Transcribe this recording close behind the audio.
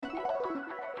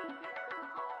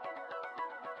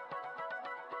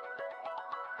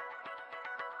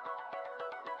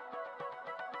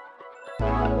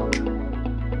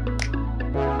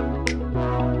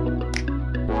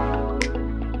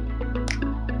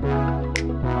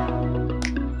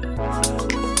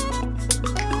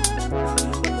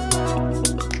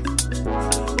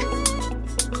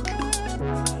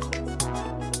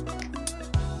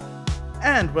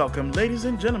And welcome, ladies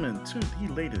and gentlemen, to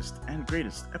the latest and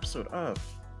greatest episode of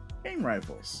Game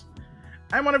Rivals.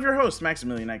 I'm one of your hosts,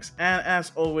 Maximilian X, and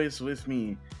as always, with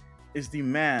me is the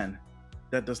man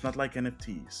that does not like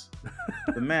NFTs,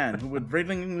 the man who would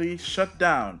blatantly shut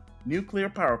down nuclear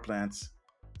power plants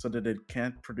so that it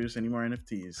can't produce any more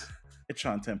NFTs. It's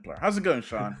Sean Templar. How's it going,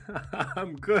 Sean?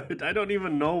 I'm good. I don't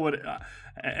even know what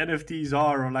NFTs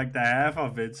are or like the half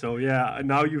of it. So yeah,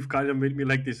 now you've kind of made me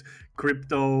like this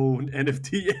crypto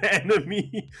NFT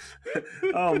enemy.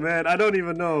 Oh man, I don't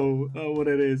even know what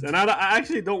it is, and I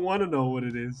actually don't want to know what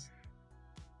it is.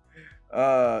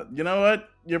 You know what?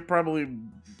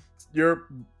 You're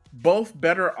both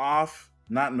better off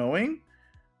not knowing,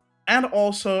 and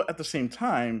also at the same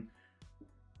time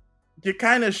you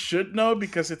kind of should know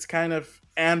because it's kind of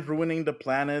and ruining the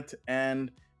planet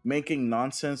and making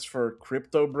nonsense for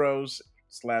crypto bros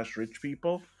slash rich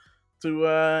people to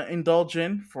indulge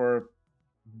in for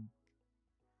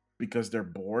because they're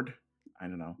bored. I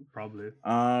don't know. Probably.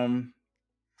 Um,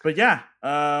 but yeah,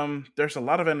 there's a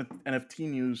lot of NFT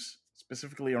news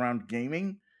specifically around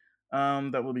gaming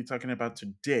that we'll be talking about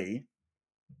today.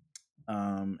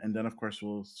 And then, of course,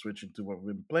 we'll switch into what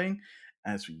we've been playing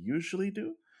as we usually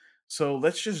do. So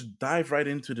let's just dive right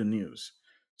into the news.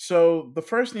 So, the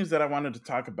first news that I wanted to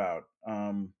talk about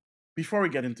before we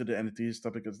get into the NFTs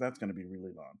stuff, because that's going to be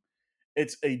really long,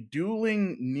 it's a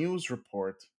dueling news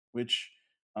report which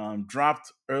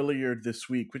dropped earlier this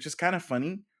week, which is kind of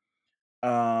funny.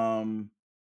 Um,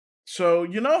 so,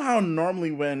 you know how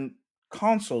normally when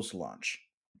consoles launch,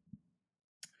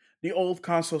 the old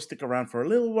consoles stick around for a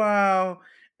little while,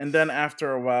 and then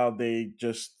after a while they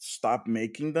just stop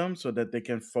making them so that they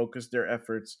can focus their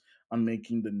efforts on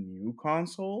making the new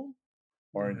console,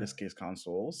 or in Okay. this case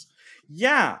consoles.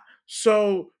 Yeah,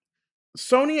 so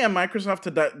Sony and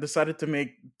Microsoft decided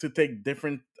to take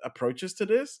different approaches to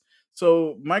this.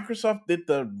 So Microsoft did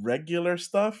the regular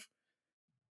stuff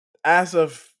as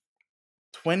of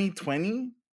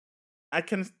 2020. I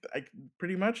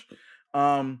pretty much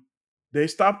um they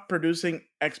stopped producing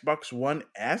Xbox One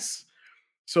S.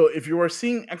 So if you were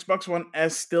seeing Xbox One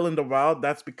S still in the wild,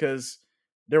 that's because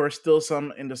there were still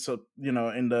some in the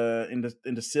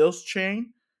in the sales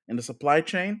chain, in the supply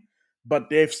chain, but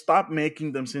they've stopped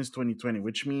making them since 2020,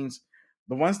 which means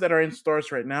the ones that are in stores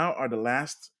right now are the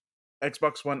last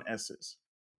Xbox One S's.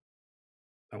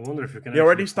 I wonder if you can They actually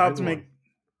already find stopped one. make.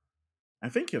 I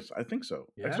think yes, I think so.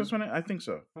 Yeah. Xbox One, I think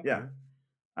so. Yeah, Okay.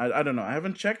 I don't know. I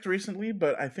haven't checked recently,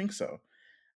 but I think so.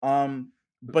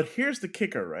 But here's the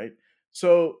kicker, right?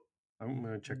 So I'm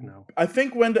gonna check now. I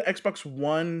think when the Xbox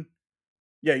One,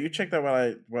 yeah, you check that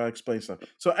while I explain stuff.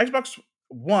 So Xbox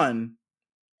One,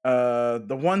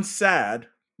 the one sad,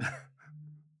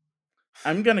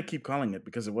 I'm gonna keep calling it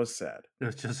because it was sad.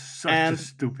 That's just such a And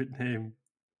stupid name.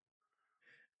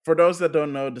 for those that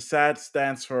don't know, the sad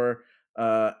stands for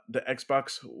the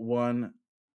Xbox One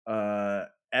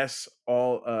S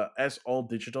all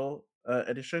digital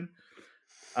edition.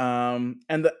 And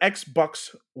the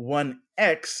Xbox One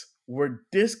X were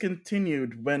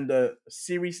discontinued when the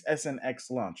Series S and X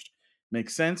launched.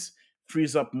 Makes sense.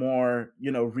 Frees up more,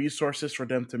 resources for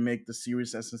them to make the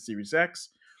Series S and Series X,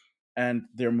 and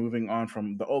they're moving on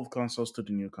from the old consoles to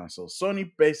the new consoles. Sony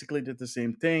basically did the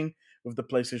same thing with the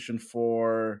PlayStation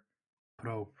 4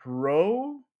 Pro,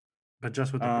 Pro. but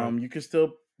just with the Pro. You can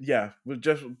still, yeah, with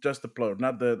just the Pro,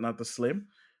 not the Slim.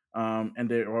 And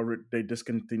they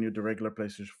discontinued the regular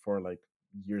PlayStation 4 like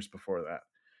years before that.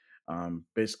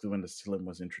 Basically when the Slim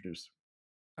was introduced.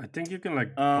 I think you can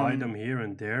like buy Um, them here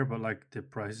and there, but like the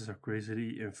prices are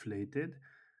crazily inflated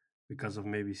because of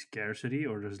maybe scarcity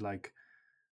or there's like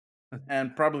a,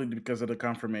 and probably because of the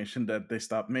confirmation that they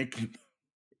stopped making them.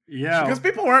 yeah, Because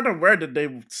people weren't aware that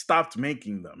they stopped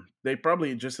making them. They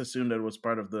probably just assumed that it was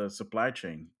part of the supply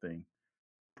chain thing.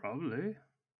 probably.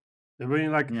 I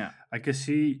mean, like Yeah. I can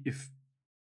see if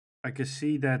I can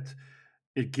see that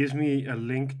it gives me a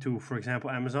link to, for example,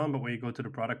 Amazon, but when you go to the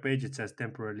product page, it says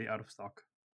temporarily out of stock.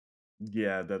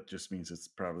 Yeah, that just means it's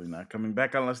probably not coming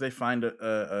back unless they find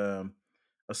a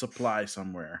supply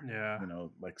somewhere, Yeah,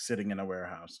 like sitting in a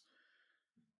warehouse.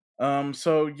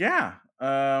 So yeah,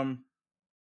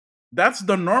 that's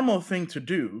the normal thing to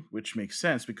do, which makes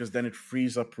sense because then it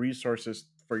frees up resources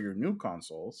for your new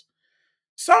consoles.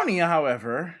 Sony,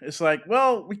 however, is like,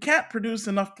 well, we can't produce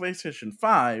enough PlayStation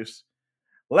 5s.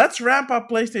 Let's ramp up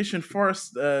PlayStation 4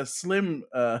 Slim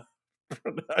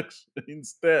production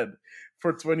instead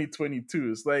for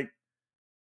 2022. It's like,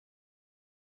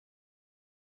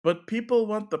 but people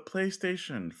want the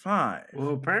PlayStation 5. well,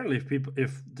 apparently,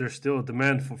 if there's still a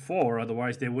demand for four,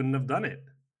 otherwise they wouldn't have done it.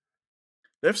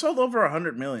 They've sold over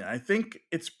 100 million. I think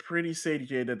it's pretty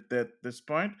satiated at this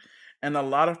point, and a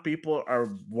lot of people are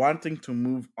wanting to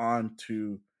move on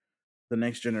to the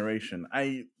next generation.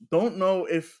 I don't know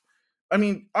if, I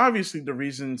mean, obviously the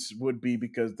reasons would be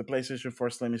because the PlayStation 4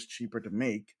 Slim is cheaper to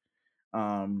make,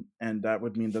 and that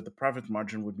would mean that the profit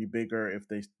margin would be bigger if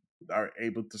they are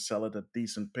able to sell it at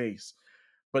decent pace.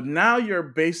 But now you're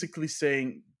basically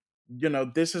saying,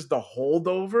 this is the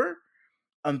holdover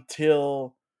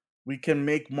until we can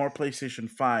make more PlayStation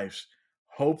 5s,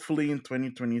 hopefully in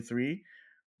 2023.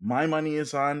 My money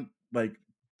is on, like,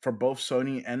 for both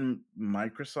Sony and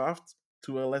Microsoft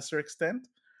to a lesser extent.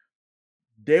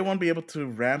 They won't be able to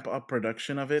ramp up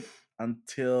production of it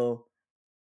until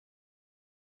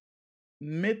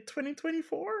mid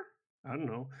 2024. I don't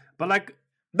know, but like,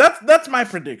 That's my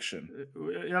prediction.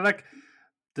 yeah, like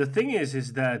the thing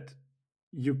is that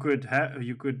you could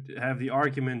have the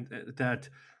argument that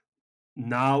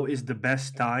now is the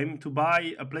best time to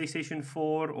buy a PlayStation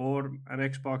 4 or an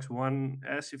Xbox One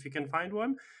S if you can find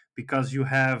one, because you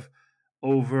have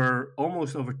over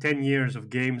almost over 10 years of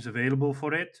games available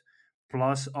for it,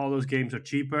 plus all those games are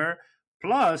cheaper,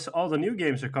 plus all the new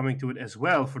games are coming to it as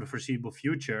well for the foreseeable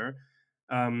future.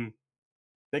 um,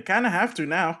 They kind of have to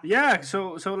now. yeah,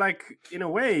 so like in a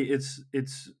way it's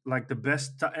like the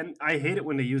best and I hate it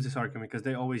when they use this argument because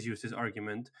they always use this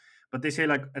argument, but they say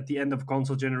like at the end of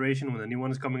console generation when a new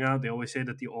one is coming out, they always say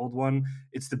that the old one,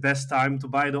 it's the best time to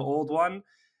buy the old one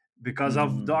because of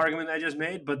the Mm. argument I just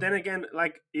made. But then again,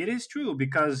 like it is true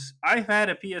because I've had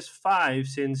a PS5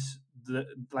 since the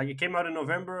like it came out in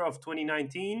November of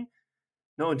 2019,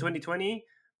 no, in 2020,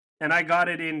 and I got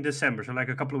it in December, so like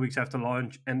a couple of weeks after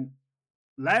launch. And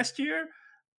last year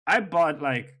I bought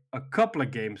like a couple of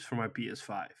games for my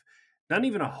PS5. Not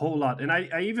even a whole lot. And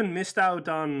I even missed out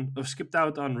on, or skipped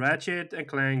out on Ratchet and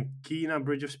Clank, Kina,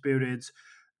 Bridge of Spirits,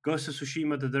 Ghost of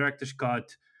Tsushima, the director's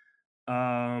cut.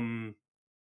 Um,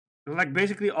 like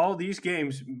basically all these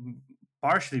games,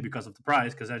 partially because of the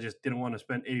price, because I just didn't want to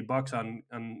spend $80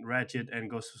 on Ratchet and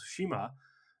Ghost of Tsushima.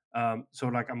 So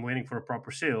like I'm waiting for a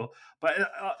proper sale. But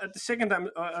at the second time,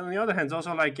 on the other hand, it's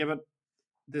also like, yeah, but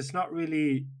there's not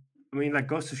really. I mean, like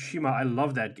Ghost of Tsushima, I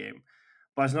love that game,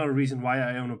 but it's not a reason why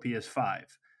I own a PS5.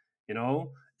 You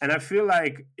know, and I feel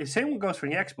like the same goes for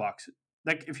the Xbox.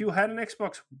 Like if you had an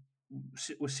Xbox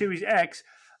with Series X,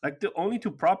 like the only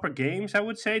two proper games I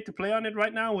would say to play on it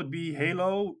right now would be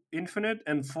Halo Infinite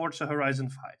and Forza Horizon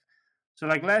 5. So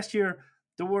like last year,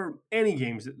 there were any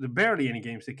games, there barely any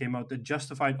games that came out that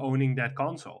justified owning that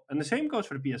console. And the same goes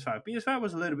for the PS5. PS5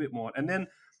 was a little bit more, and then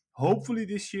hopefully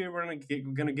this year we're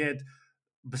gonna get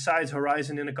besides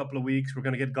Horizon in a couple of weeks, we're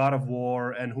going to get God of War,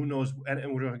 and who knows,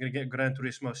 and we're going to get Gran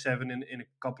Turismo 7 in a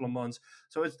couple of months.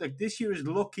 So it's like this year is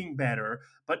looking better,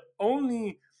 but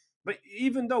only. But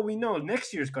even though we know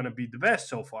next year is going to be the best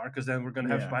so far, because then we're going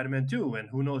to have Yeah. Spider Man 2 and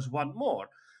who knows what more.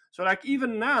 So, like,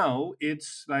 even now,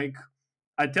 it's like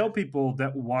I tell people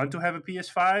that want to have a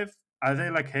PS5, are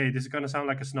they like, hey, this is going to sound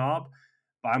like a snob,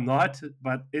 but I'm not.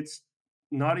 But it's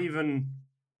not even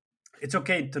it's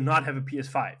okay to not have a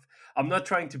PS5. I'm not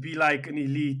trying to be like an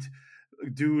elite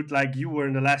dude like you were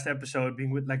in the last episode,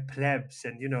 being with like plebs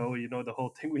and you know the whole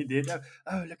thing we did.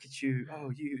 Oh, look at you! Oh,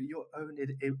 you own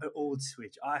an old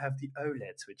Switch. I have the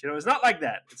OLED Switch. It's not like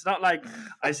that. It's not like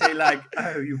I say like,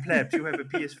 oh, you plebs, you have a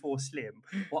PS4 Slim.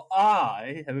 Well,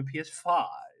 I have a PS5.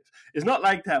 It's not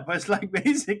like that, but it's like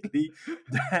basically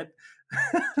that.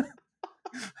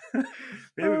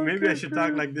 maybe I Okay, should talk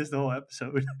great. like this the whole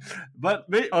episode, but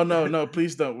Oh no, no,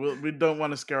 please don't. We don't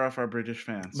want to scare off our British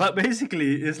fans. but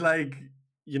basically, it's like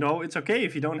it's okay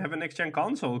if you don't have a next gen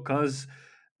console because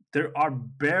there are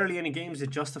barely any games that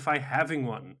justify having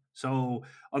one. So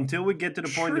until we get to the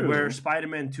point where True.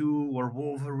 Spider-Man 2 or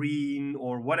Wolverine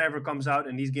or whatever comes out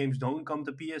and these games don't come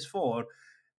to PS4,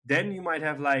 then you might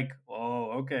have like,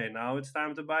 oh, okay, now it's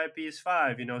time to buy a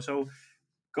PS5. So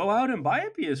go out and buy a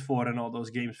PS4 and all those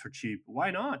games for cheap. Why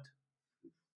not?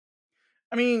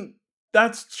 I mean,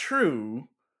 that's true,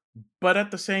 but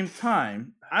at the same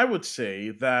time, I would say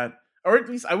that, or at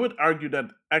least I would argue that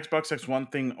Xbox has one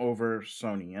thing over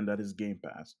Sony, and that is Game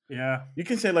Pass. Yeah, You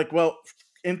can say, like, well,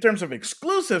 in terms of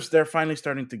exclusives, they're finally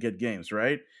starting to get games,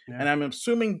 right? yeah. And I'm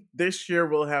assuming this year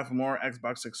we'll have more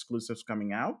Xbox exclusives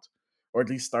coming out, or at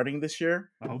least starting this year.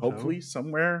 I hope so. Hopefully,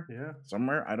 Yeah,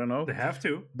 somewhere, I don't know. they have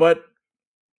to. But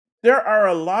there are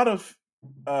a lot of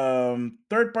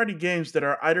third-party games that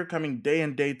are either coming day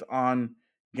and date on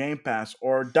Game Pass,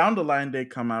 or down the line they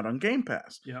come out on Game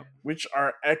Pass, Yep. which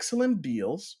are excellent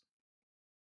deals.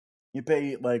 You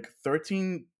pay like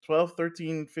 13, 12,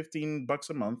 13, 15 bucks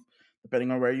a month,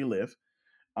 depending on where you live.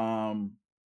 Um,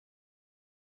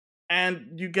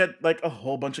 and you get like a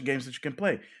whole bunch of games that you can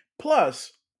play.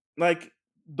 Plus, like,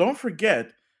 don't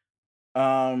forget,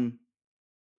 um,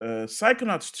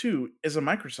 Psychonauts 2 is a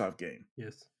Microsoft game,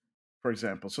 Yes. for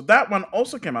example. So that one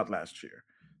also came out last year.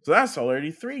 So that's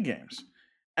already three games.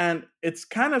 And it's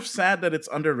kind of sad that it's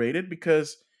underrated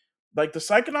because like the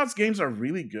Psychonauts games are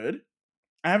really good.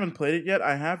 I haven't played it yet.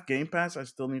 I have Game Pass. I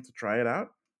still need to try it out.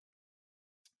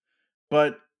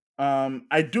 But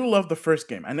I do love the first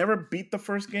game. I never beat the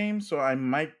first game, so I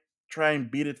might try and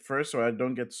beat it first so I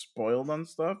don't get spoiled on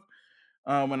stuff.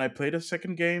 When I play the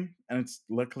second game, and it's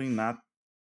luckily not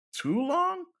too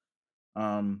long.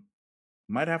 Um,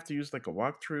 might have to use like a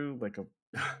walkthrough, like a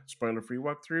spoiler-free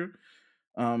walkthrough,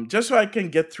 just so I can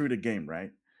get through the game,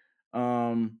 right?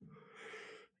 Um,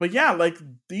 but yeah, like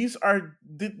this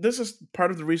is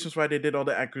part of the reasons why they did all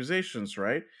the acquisitions,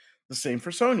 right? The same for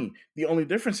Sony. The only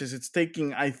difference is it's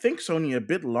taking, I think, Sony a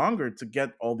bit longer to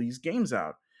get all these games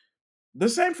out. The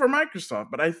same for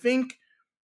Microsoft, but I think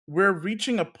we're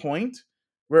reaching a point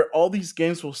where all these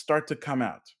games will start to come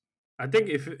out I think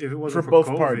if it for wasn't for both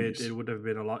COVID, it parties. would have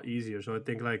been a lot easier. So I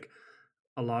think like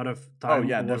a lot of Oh time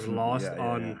yeah, was definitely. lost Yeah, yeah,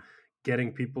 on yeah.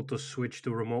 getting people to switch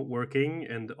to remote working,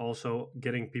 and also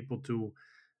getting people to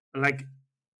like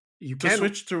you To can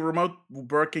switch to remote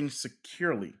working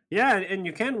securely. yeah, and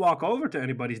you can walk over to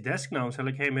anybody's desk now and say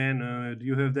like, hey man, do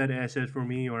you have that asset for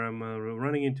me, or I'm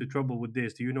running into trouble with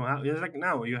this, do you know how? It's like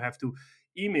now you have to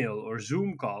email or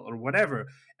Zoom call or whatever.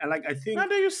 And like I Now think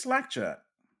they use Slack chat.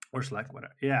 or Slack,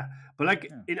 whatever. Yeah, but like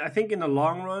Yeah. I think in the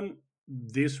long run,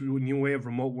 this new way of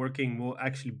remote working will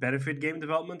actually benefit game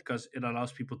development because it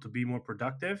allows people to be more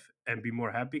productive and be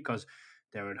more happy because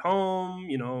they're at home,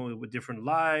 with different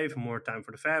life, more time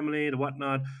for the family, the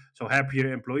whatnot. So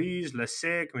happier employees, less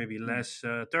sick, maybe Mm, less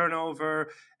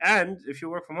turnover, and if you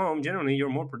work from home, generally you're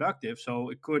more productive. So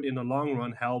it could, in the long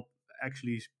run, help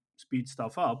actually speed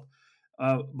stuff up.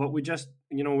 But we just,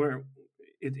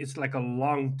 it's like a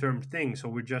long term thing. So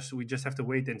we just have to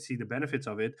wait and see the benefits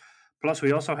of it. Plus,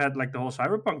 we also had like the whole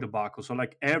cyberpunk debacle. So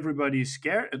like everybody's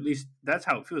scared. At least that's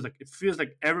how it feels. Like it feels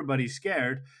like everybody's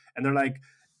scared, and they're like,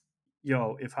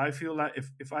 "Yo, if I feel like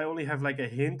if I only have like a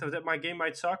hint of that my game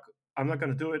might suck, I'm not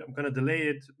gonna do it. I'm gonna delay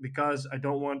it because I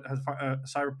don't want a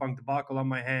cyberpunk debacle on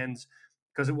my hands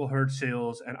because it will hurt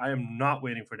sales, and I am not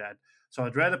waiting for that. So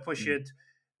I'd rather push mm, it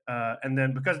and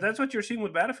then because that's what you're seeing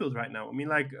with Battlefield right now. I mean,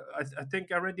 like I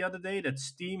think I read the other day that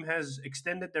Steam has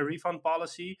extended their refund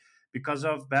policy because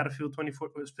of Battlefield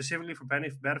 24, specifically for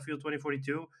Battlefield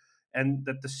 2042, and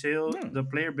that mm, the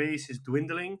player base is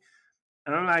dwindling.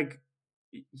 And I'm like,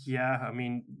 yeah, I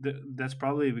mean, that's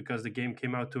probably because the game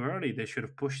came out too early. They should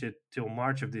have pushed it till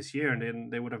March of this year, and then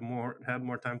they would have more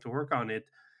time to work on it.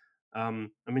 I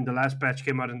mean, the last patch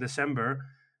came out in December,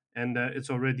 and it's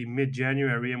already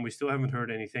mid-January, and we still haven't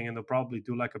heard anything. And they'll probably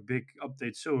do like a big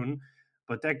update soon.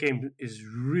 But that game is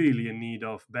really in need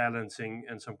of balancing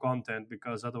and some content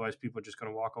because otherwise people are just going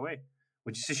to walk away,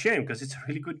 which is a shame because it's a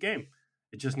really good game.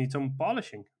 It just needs some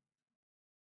polishing.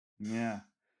 yeah.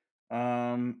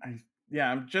 I yeah,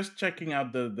 I'm just checking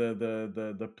out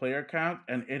the player count,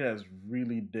 and it has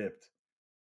really dipped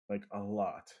like a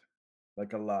lot,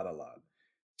 like a lot.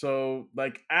 So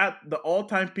like at the all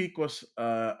time peak was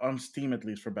on Steam, at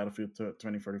least for Battlefield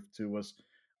 2042, was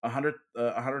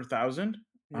 100,000,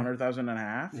 Yeah, 100,000 and a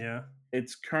half. yeah.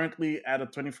 It's currently at a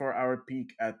 24-hour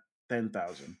peak at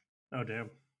 10,000. Oh damn.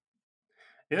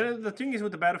 Yeah, the thing is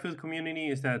with the Battlefield community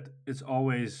is that it's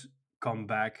always come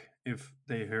back if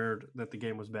they heard that the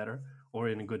game was better or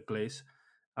in a good place.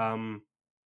 Um,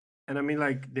 and I mean,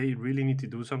 like they really need to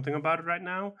do something about it right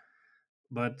now.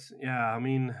 But yeah, I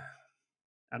mean,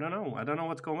 I don't know. I don't know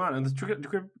what's going on. And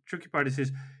the tricky part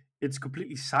is it's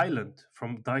completely silent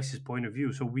from Dice's point of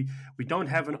view. So we don't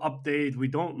have an update. We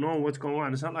don't know what's going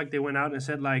on. It's not like they went out and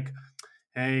said like,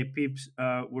 "Hey peeps,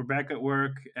 we're back at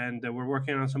work and we're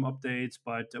working on some updates,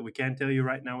 but we can't tell you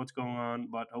right now what's going on.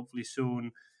 But hopefully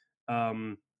soon,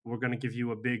 we're gonna give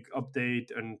you a big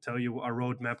update and tell you our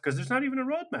roadmap because there's not even a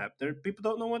roadmap. There, people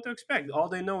don't know what to expect. All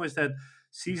they know is that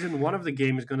season one of the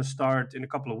game is gonna start in a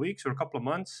couple of weeks or a couple of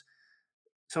months.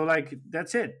 So like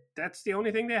that's it. That's the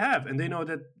only thing they have, and they know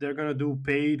that they're gonna do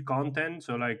paid content.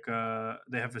 So like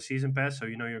they have a season pass, so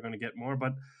you're gonna get more.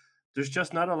 But there's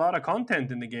just not a lot of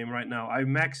content in the game right now. I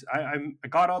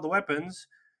got all the weapons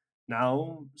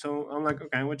now, so I'm like,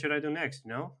 okay, what should I do next?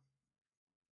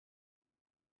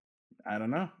 I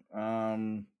don't know.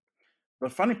 The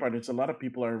funny part is a lot of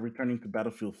people are returning to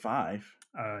Battlefield 5.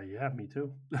 Yeah, me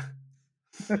too.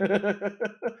 um,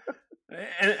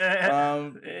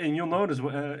 And you'll notice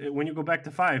when you go back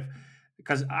to five,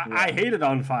 because I yeah. hated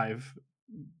on five.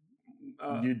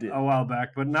 You a did. while back,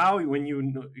 but now when you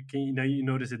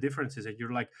notice the differences, and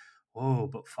you're like, whoa,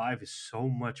 but 5 is so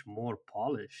much more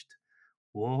polished.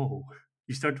 Whoa,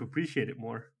 you start to appreciate it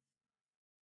more.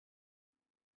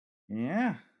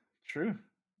 Yeah, true.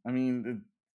 I mean,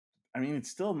 it's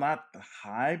still not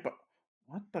high, but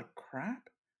what the crap?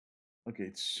 Okay,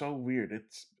 it's so weird.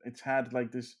 It's had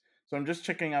like this. So I'm just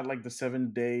checking out like the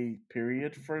 7 day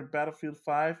period for Battlefield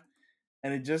 5,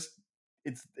 and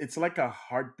it's like a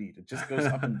heartbeat. It just goes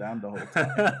up and down the whole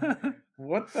time.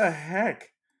 What the heck?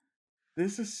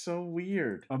 This is so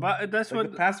weird. But that's Like the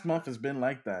what. past month has been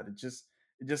like that. It just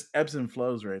ebbs and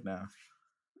flows right now.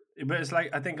 But it's like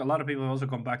I think a lot of people also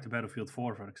come back to Battlefield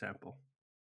 4, for example.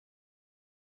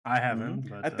 I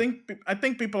haven't, I but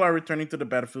think people are returning to the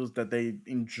battlefields that they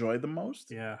enjoy the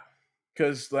most, yeah,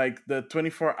 because like the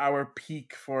 24-hour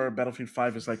peak for Battlefield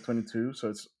 5 is like 22, so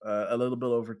it's a little bit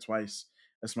over twice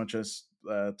as much as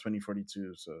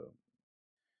 2042. So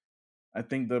I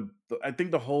think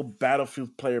the whole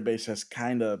Battlefield player base has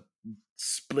kind of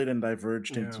split and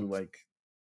diverged yeah. into like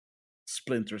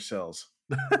splinter cells.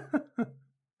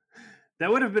 That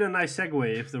would have been a nice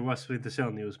segue if there was Splinter Cell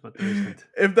news, but there isn't.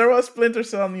 If there was Splinter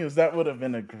Cell news, that would have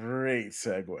been a great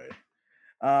segue.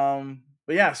 But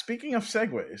yeah, speaking of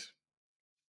segues,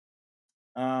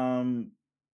 um,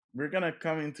 we're gonna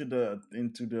come into the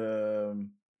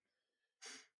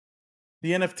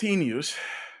NFT news,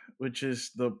 which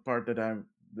is the part that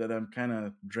I'm kind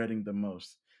of dreading the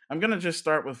most. I'm gonna just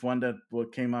start with one that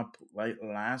what came up like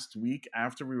last week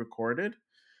after we recorded.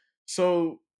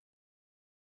 So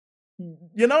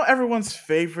everyone's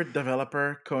favorite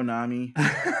developer, Konami,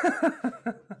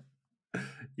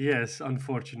 Yes,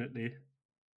 unfortunately,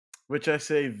 which I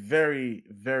say very,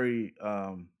 very what's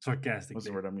the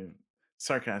sarcastically. word I'm using?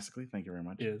 Sarcastically. Thank you very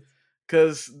much. Yes.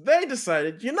 Because they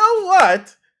decided, you know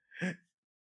what?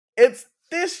 It's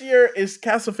this year is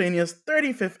Castlevania's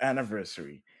 35th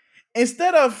anniversary.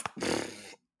 Instead of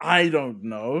I don't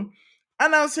know,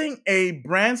 announcing a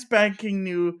brand spanking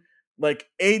new like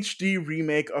HD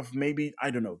remake of maybe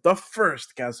I don't know, the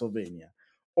first Castlevania,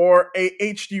 or a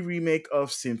HD remake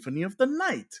of Symphony of the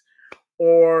Night,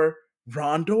 or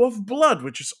Rondo of Blood,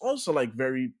 which is also like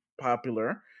very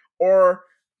popular, or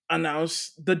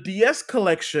announce the DS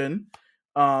collection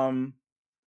um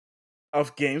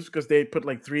of games, because they put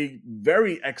like three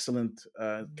very excellent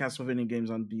Castlevania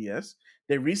games on DS.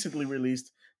 They recently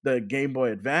released the Game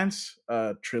Boy Advance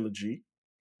trilogy.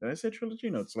 Did I say trilogy?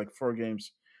 No, it's like four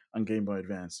games on Game Boy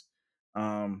Advance.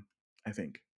 I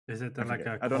think. Is it I like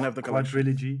forget. a I don't have the collection.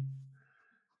 quadrilogy?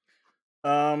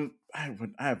 I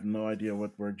have no idea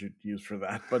what word you'd use for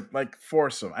that, but like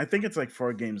foursome. I think it's like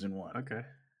four games in one. Okay.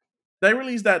 They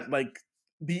released that like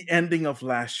the ending of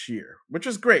last year, which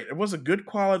is great. It was a good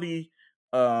quality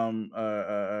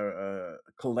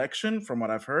collection from what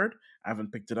I've heard. I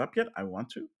haven't picked it up yet. I want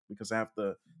to, because I have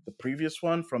the previous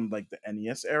one from like the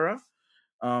NES era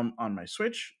on my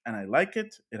Switch, and I like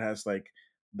it. It has like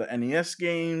the NES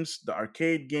games, the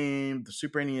arcade game, the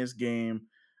Super NES game.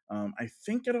 I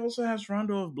think it also has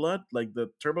Rondo of Blood, like the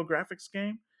Turbo Graphics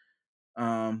game,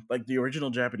 like the original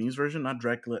Japanese version, not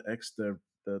Dracula X, the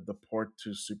port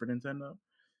to Super Nintendo.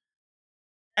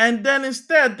 And then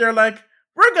instead, they're like,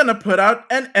 we're gonna put out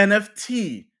an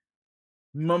NFT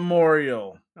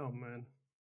memorial, Oh man,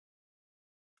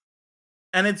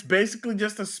 and it's basically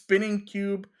just a spinning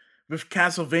cube with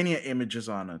Castlevania images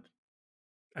on it.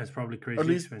 that's probably Or at crazy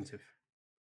least expensive.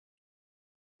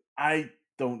 I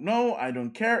don't know. I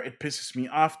don't care. It pisses me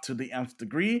off to the nth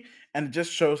degree, and it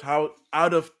just shows how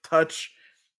out of touch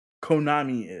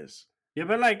Konami is. Yeah,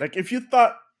 but like, Like, if you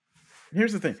thought,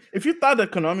 here's the thing: if you thought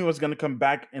that Konami was going to come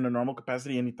back in a normal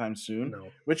capacity anytime soon, no.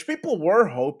 which people were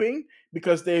hoping,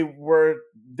 because they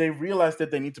realized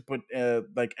that they need to put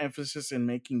like emphasis in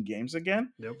making games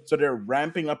again, Yep. so they're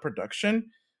ramping up production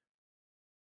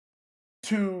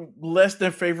to less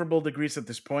than favorable degrees at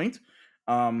this point.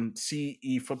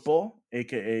 CE football,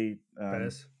 aka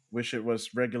Pass. wish it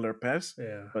was regular PES,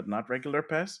 Yeah. but not regular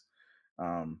PES.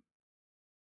 Um,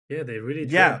 Yeah, they really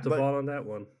yeah, dropped the ball on that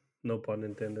one. No pun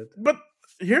intended. but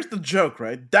here's the joke,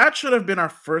 right? That should have been our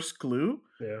first clue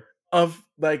Yeah. of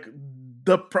like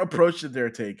the approach that they're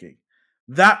taking.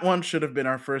 That one should have been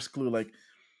our first clue. Like,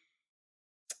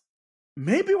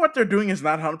 maybe what they're doing is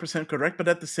not 100% correct, but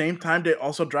at the same time, they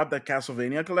also dropped that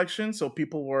Castlevania collection, so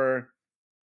people were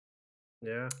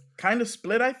Yeah. kind of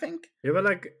split, I think. Yeah, but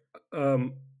like,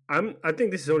 I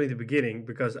think this is only the beginning,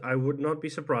 because I would not be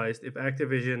surprised if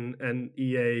Activision and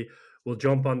EA will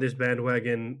jump on this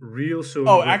bandwagon real soon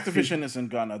Oh, with Activision isn't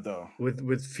gonna though. with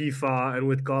FIFA and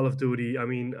with Call of Duty. I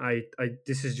mean, I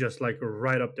this is just like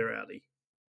right up their alley.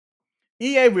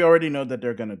 EA, we already know that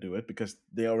they're gonna do it because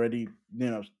they already,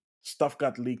 stuff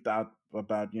got leaked out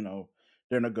about,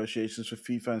 their negotiations with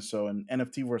FIFA, and so an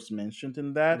NFT was mentioned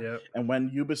in that. Yeah. And when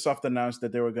Ubisoft announced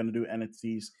that they were gonna do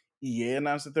NFTs, EA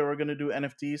announced that they were gonna do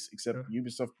NFTs, Yeah. except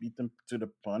Ubisoft beat them to the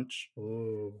punch.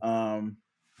 Oh. Um,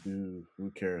 who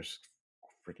cares?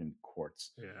 Freaking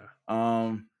courts. Yeah.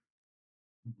 Um,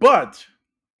 but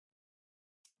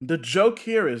the joke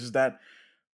here is that,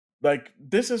 like,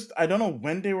 this is, I don't know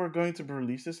when they were going to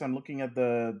release this. I'm looking at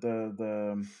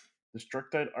the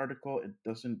Structide article. It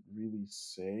doesn't really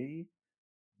say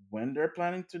when they're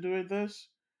planning to do this,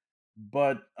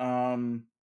 but oh,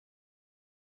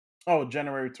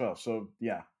 January 12th. So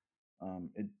yeah,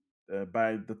 it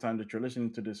by the time that you're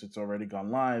listening to this, it's already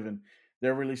gone live, and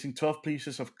they're releasing 12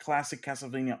 pieces of classic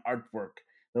Castlevania artwork.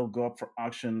 They'll go up for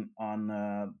auction on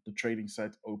the trading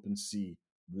site OpenSea.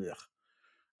 Blech.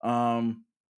 Um,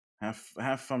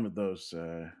 have fun with those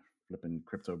flipping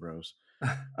crypto bros.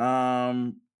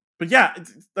 Um, but yeah,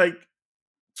 it's like,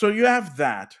 so you have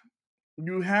that.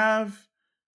 You have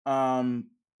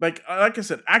like I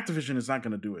said, Activision is not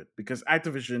going to do it because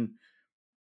Activision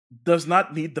does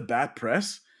not need the bad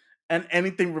press, and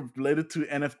anything related to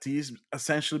NFTs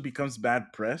essentially becomes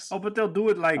bad press. Oh, but they'll do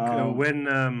it like Um, when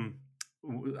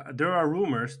there are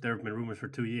rumors. There have been rumors for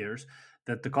 2 years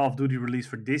that the Call of Duty release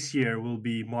for this year will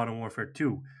be Modern Warfare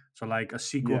 2. So like a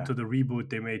sequel yeah, to the reboot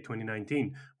they made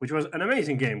 2019, which was an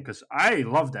amazing game because I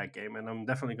love that game and I'm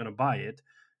definitely gonna buy it,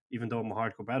 even though I'm a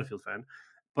hardcore Battlefield fan.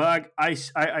 But like,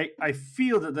 I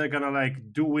feel that they're gonna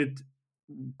like do it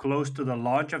close to the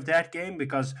launch of that game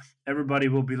because everybody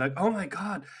will be like, "Oh my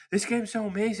god, this game's so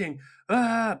amazing!"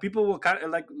 People will kind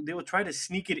of like they will try to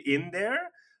sneak it in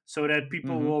there so that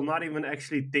people hmm will not even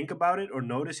actually think about it or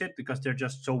notice it because they're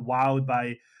just so wowed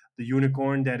by the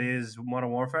unicorn that is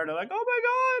Modern Warfare. They're like, "Oh my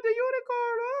god, the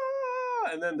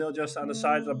unicorn!" And then they'll just on the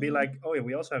side they'll be like, "Oh yeah,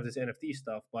 we also have this NFT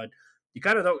stuff," but you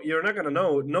kind of don't. You're not gonna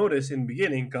notice in the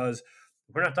beginning because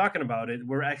we're not talking about it.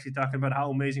 We're actually talking about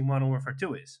how amazing Modern Warfare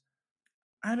 2 is.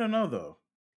 I don't know though,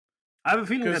 I have a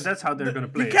feeling that because that's how they're gonna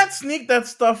you play it. can't sneak that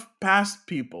stuff past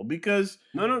people because,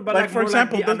 No, no, but like, like for more like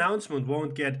example, the the announcement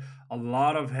won't get a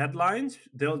lot of headlines.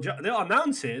 They'll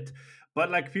announce it,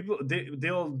 but like people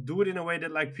they'll do it in a way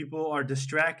that like people are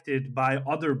distracted by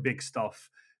other big stuff,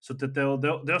 so that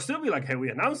they'll still be like, hey, we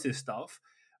announced this stuff,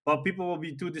 but people will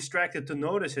be too distracted to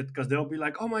notice it because they'll be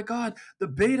like, oh my god, the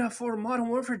beta for Modern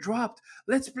Warfare dropped.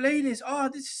 Let's play this. Oh,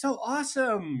 this is so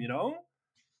awesome, you know.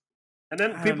 And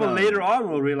then I don't people later know. on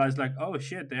will realize, like, oh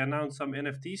shit, they announced some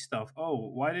NFT stuff. Oh,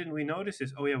 why didn't we notice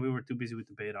this? Oh yeah, we were too busy with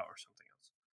the beta or something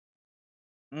else.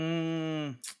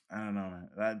 Mm, I don't know, man.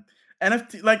 That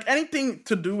NFT, like anything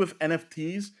to do with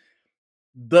NFTs,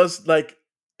 does like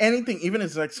anything, even if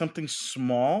it's like something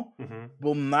small, Hmm.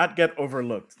 will not get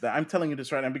overlooked. I'm telling you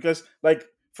this right now because, like,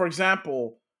 for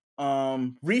example,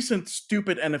 recent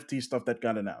stupid NFT stuff that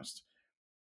got announced.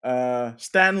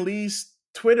 Stan Lee's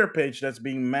Twitter page that's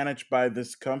being managed by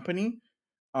this company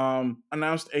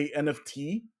announced a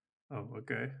NFT, Oh,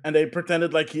 okay. and they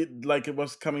pretended like it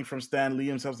was coming from Stan Lee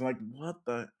himself. I'm like, what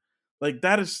the, like,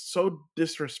 that is so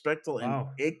disrespectful and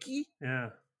Wow. icky. Yeah.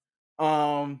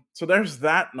 So there's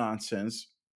that nonsense.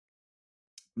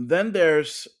 Then there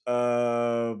was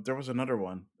another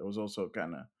one that was also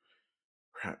kind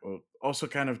of also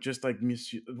kind of just like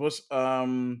misuse. It was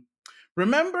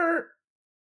remember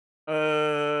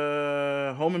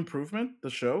Home Improvement, the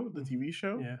show, the Mhm. TV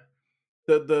show? Yeah.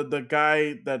 The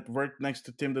guy that worked next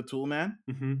to Tim the Toolman,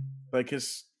 Hmm. like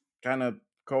his kind of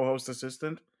co-host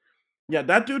assistant. Yeah,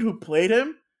 that dude who played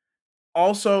him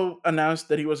also announced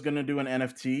that he was going to do an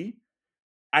NFT.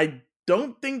 I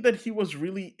don't think that he was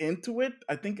really into it.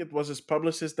 I think it was his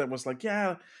publicist that was like,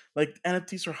 "Yeah, like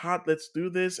NFTs are hot. Let's do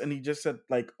this." And he just said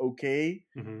like, "Okay."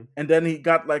 Hmm. And then he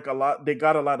got like a lot. They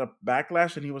got a lot of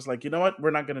backlash, and he was like, "You know what?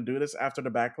 We're not gonna do this." After the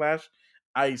backlash,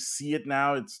 I see it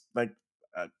now. It's like,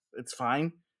 it's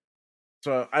fine.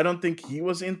 So I don't think he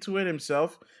was into it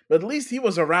himself, but at least he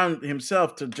was around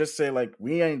himself to just say like,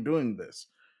 "We ain't doing this,"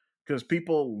 because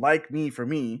people like me for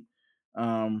me.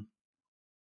 Um,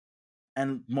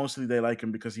 and mostly they like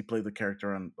him because he played the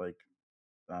character on like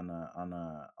on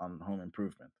Home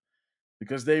Improvement,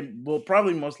 because they will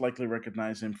probably most likely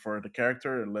recognize him for the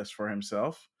character and less for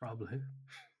himself. Probably.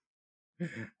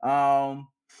 Um,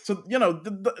 so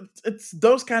it's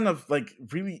those kind of like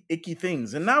really icky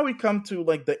things, and now we come to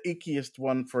like the ickiest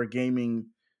one for gaming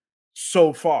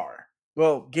so far.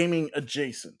 Well, gaming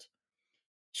adjacent.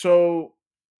 So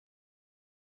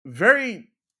very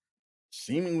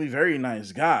seemingly very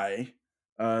nice guy,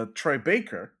 Troy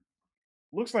Baker,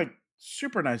 looks like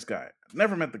super nice guy.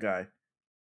 Never met the guy,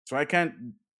 so I can't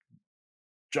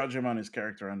judge him on his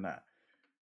character on that.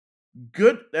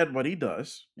 Good at what he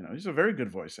does. You know, he's a very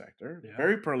good voice actor, Yeah.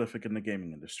 very prolific in the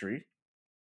gaming industry.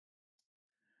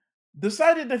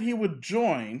 Decided that he would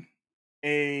join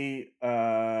a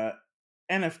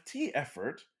NFT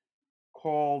effort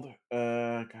called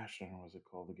gosh, I don't know what's it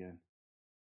called again.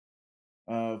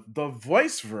 The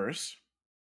Voiceverse,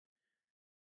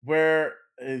 where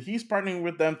he's partnering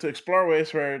with them to explore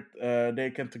ways where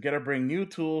they can together bring new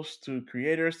tools to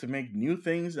creators to make new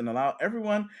things and allow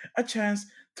everyone a chance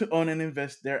to own and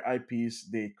invest their IPs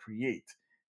they create.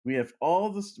 We have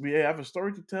all this. We have a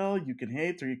story to tell. You can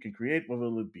hate or you can create. What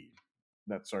will it be?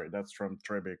 That's from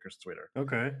Troy Baker's Twitter.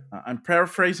 Okay. I'm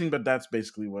paraphrasing, but that's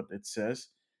basically what it says.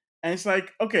 And it's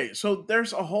like, okay, so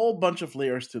there's a whole bunch of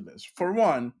layers to this. For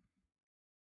one,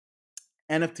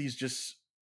 NFTs just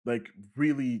like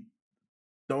really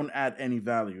don't add any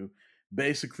value.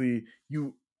 Basically,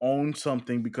 you own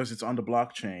something because it's on the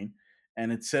blockchain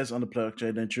and it says on the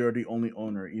blockchain that you're the only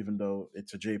owner, even though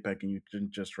it's a JPEG and you can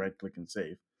just right click and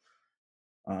save,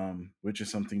 which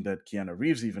is something that Keanu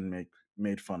Reeves even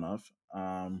made fun of.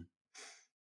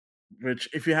 Which,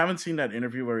 if you haven't seen that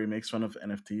interview where he makes fun of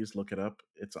NFTs, look it up.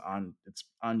 It's on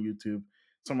YouTube.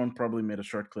 Someone probably made a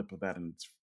short clip of that, and it's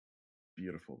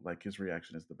beautiful. Like his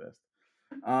reaction is the best.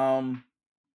 Um,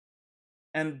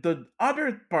 and the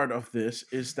other part of this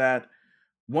is that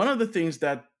one of the things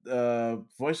that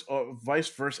Vice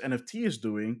Verse NFT is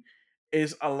doing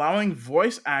is allowing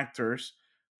voice actors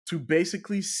to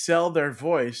basically sell their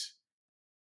voice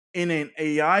in an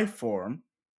AI form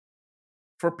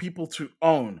for people to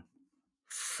own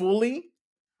fully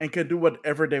and can do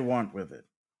whatever they want with it.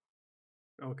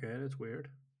 Okay, that's weird.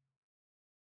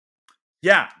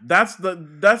 Yeah, that's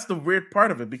the weird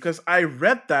part of it because I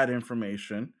read that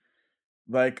information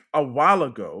like a while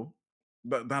ago,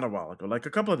 but not a while ago, like a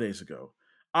couple of days ago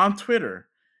on Twitter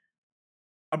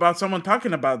about someone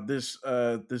talking about this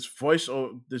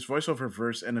voiceover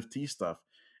verse NFT stuff.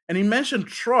 And he mentioned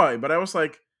Troy, but I was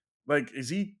like is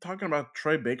he talking about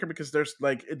Troy Baker because there's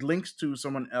like it links to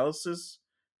someone else's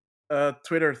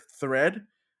Twitter thread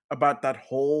about the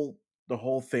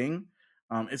whole thing.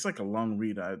 It's like a long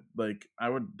read. I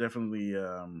would definitely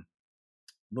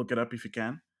look it up if you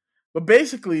can. But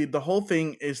basically, the whole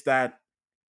thing is that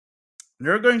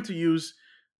they're going to use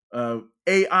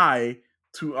AI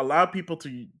to allow people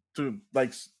to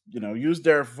like use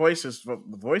their voices,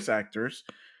 voice actors,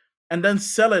 and then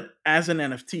sell it as an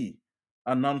NFT,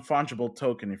 a non fungible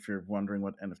token. If you're wondering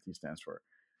what NFT stands for,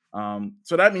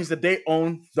 so that means that they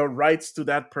own the rights to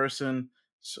that person's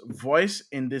voice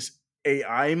in this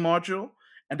AI module,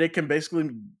 and they can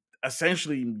basically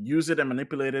essentially use it and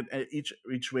manipulate it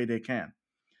each way they can.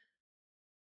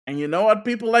 And you know what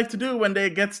people like to do when they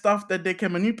get stuff that they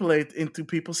can manipulate into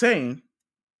people saying,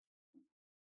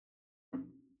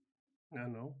 I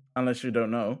don't know. unless you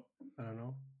don't know. I don't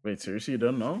know. Wait, seriously, you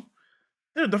don't know?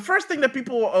 Dude, the first thing that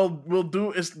people will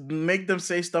do is make them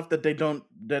say stuff that they don't,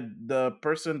 that the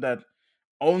person that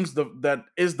that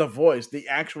is the voice, the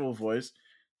actual voice,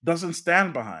 doesn't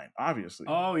stand behind, obviously,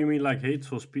 Oh, you mean like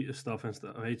hateful stuff and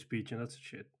stuff, hate speech and that's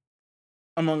shit.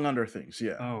 among other things,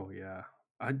 yeah. Oh yeah,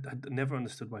 I never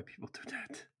understood why people do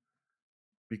that.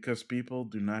 Because people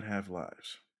do not have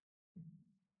lives.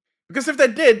 Because if they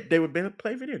did, they would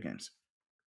play video games.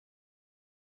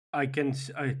 I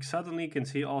suddenly can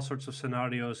see all sorts of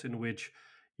scenarios in which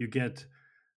you get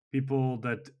people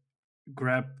that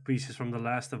grab pieces from The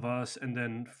Last of Us and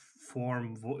then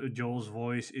form Joel's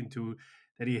voice into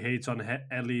that he hates on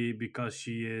Ellie because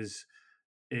she is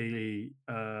a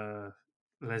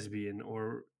lesbian,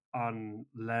 or on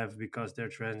Lev because they're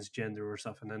transgender or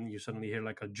stuff, and then you suddenly hear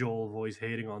like a Joel voice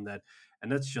hating on that,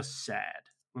 and that's just sad.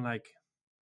 I'm like,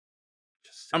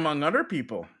 just sad. Among other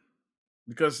people.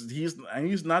 Because he's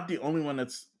not the only one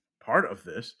that's part of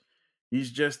this.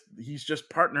 He's just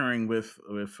partnering with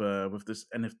this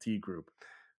NFT group.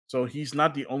 So he's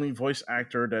not the only voice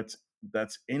actor that's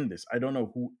in this. I don't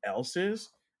know who else is.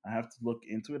 I have to look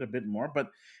into it a bit more,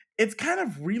 but it's kind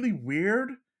of really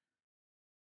weird.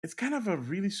 It's kind of a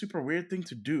really super weird thing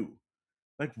to do.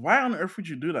 Like, why on earth would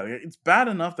you do that? It's bad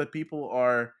enough that people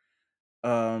are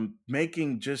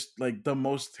making just like the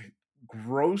most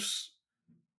gross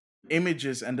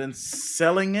images and then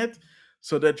selling it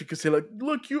so that you can say like,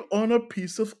 look, you own a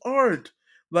piece of art,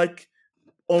 like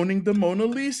owning the Mona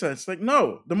Lisa. It's like,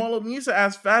 no, the Mona Lisa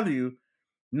has value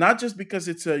not just because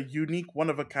it's a unique one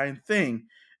of a kind thing.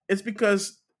 It's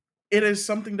because it is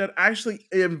something that actually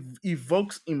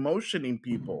evokes emotion in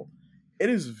people.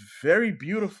 It is very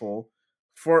beautiful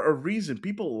for a reason.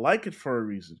 People like it for a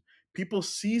reason. People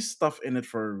see stuff in it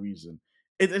for a reason.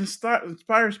 It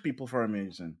inspires people for a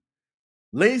reason.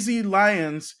 Lazy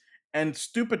lions and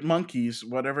stupid monkeys,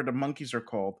 whatever the monkeys are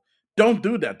called, don't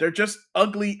do that. They're just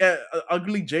ugly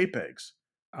JPEGs.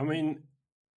 I mean,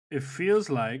 it feels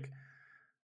like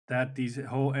that these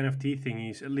whole NFT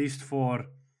thingies, at least for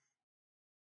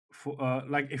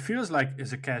like it feels like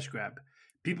it's a cash grab.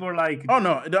 People are like, Oh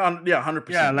no, yeah,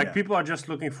 100%, like yeah. people are just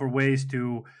looking for ways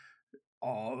to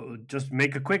just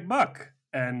make a quick buck,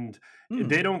 and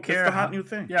they don't It's care the hot how. new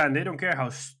thing. Yeah, and they don't care how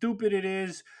stupid it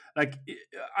is. Like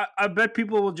I bet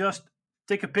people will just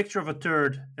take a picture of a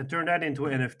turd and turn that into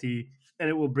an NFT, and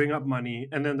it will bring up money,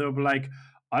 and then they'll be like,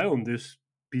 I own this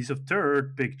piece of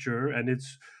turd picture, and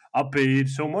it's I paid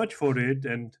so much for it,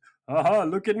 and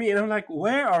look at me. And I'm like,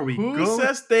 where are we Who going?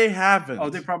 says they Oh, they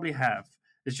haven't? probably have.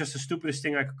 It's just the stupidest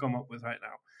thing I could come up with right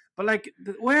now. But like,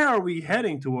 where are we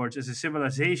heading towards as a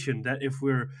civilization? That if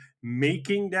we're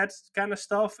making that kind of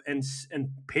stuff and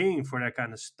paying for that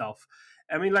kind of stuff,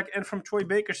 I mean, like, and from Troy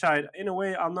Baker's side, in a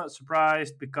way, I'm not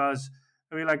surprised because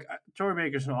I mean, like, Troy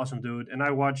Baker's an awesome dude, and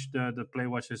I watch the Play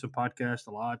Watch This podcast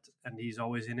a lot, and he's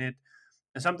always in it.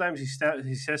 And sometimes he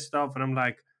says stuff, and I'm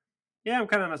like, yeah, I'm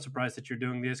kind of not surprised that you're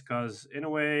doing this because in a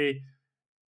way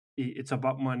it's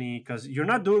about money because you're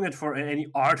not doing it for any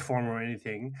art form or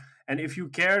anything. And if you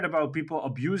cared about people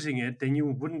abusing it, then you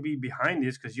wouldn't be behind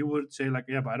this because you would say like,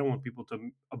 yeah, but I don't want people to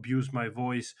abuse my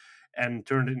voice and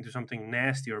turn it into something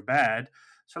nasty or bad.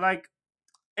 So like,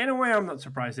 in a way, I'm not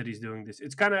surprised that he's doing this.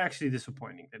 It's kind of actually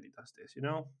disappointing that he does this, you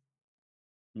know.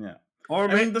 Yeah. Or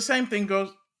I mean, the same thing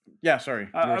goes. Yeah, sorry, you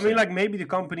were I mean, saying. like maybe the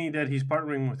company that he's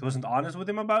partnering with wasn't honest with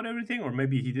him about everything, or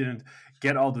maybe he didn't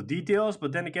get all the details.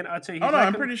 But then again, I'd say Oh he's no, like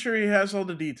I'm an pretty sure he has all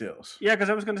the details. yeah, because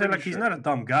I was gonna say Pretty like he's sure. not a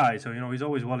dumb guy, so you know he's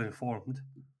always well informed.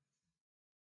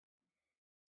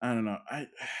 I don't know.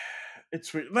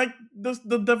 It's like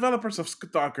the developers of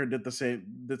Stalker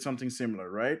did something similar,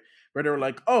 right? Where they were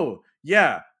like, oh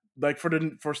yeah, like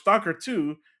for Stalker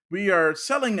 2, we're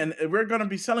gonna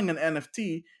be selling an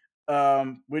NFT,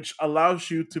 which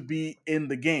allows you to be in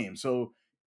the game. So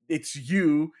it's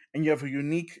you, and you have a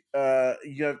unique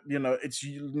it's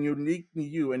uniquely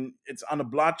you, and it's on a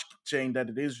blockchain that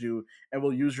it is you, and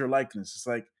we'll use your likeness. It's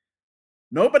like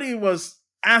nobody was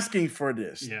asking for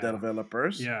this, the Yeah,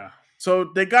 developers. yeah, So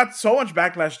they got so much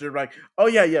backlash. They're like, oh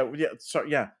yeah, yeah,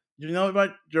 sorry, yeah. You know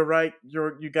what? You're right.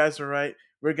 You guys are right.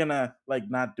 We're gonna like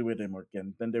not do it anymore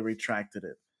again. Then they retracted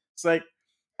it. It's like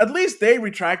at least they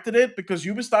retracted it because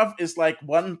Ubisoft is like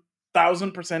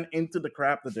 1,000% into the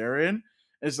crap that they're in.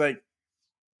 It's like,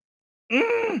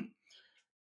 mm,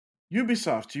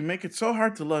 Ubisoft, you make it so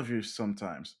hard to love you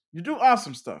sometimes. You do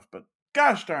awesome stuff, but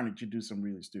gosh darn it, you do some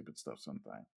really stupid stuff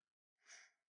sometimes.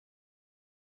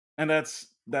 And that's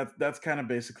kind of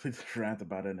basically the rant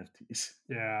about NFTs.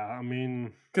 yeah. I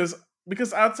mean,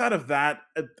 Because outside of that,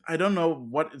 I don't know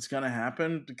what is gonna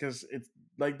happen because it's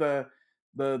like the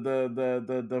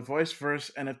voice verse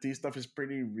NFT stuff is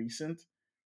pretty recent.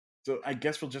 So I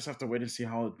guess we'll just have to wait and see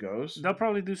how it goes. they'll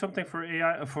probably do something for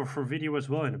AI for video as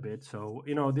well in a bit. So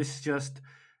you know, this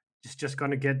is just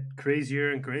gonna get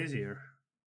crazier and crazier.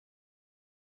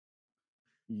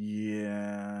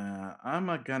 Yeah, I'm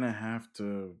not gonna have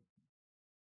to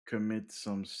commit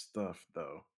some stuff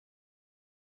though.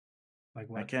 Like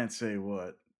I what? can't say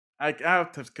what. I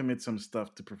have to commit some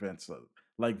stuff to prevent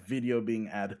like video being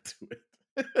added to it.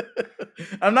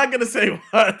 I'm not gonna say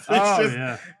what. It's Oh just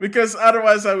yeah. because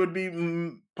otherwise I would be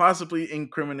possibly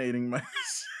incriminating myself.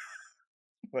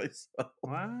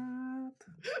 What?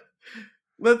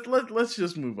 Let's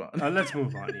just move on. Let's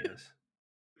move on. Yes.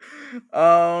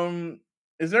 um,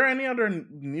 is there any other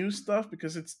new stuff?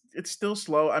 Because it's still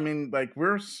slow. I mean, like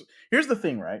here's the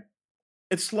thing, right?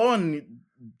 It's slow on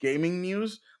gaming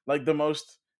news. Like the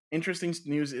most interesting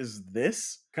news is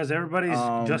this. Because everybody's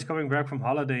just Um, coming back from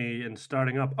holiday and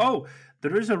starting up. Oh,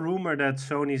 there is a rumor that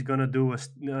Sony's gonna do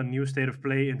a new state of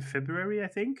play in February, I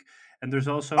think. And there's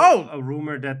also oh a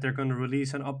rumor that they're gonna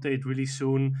release an update really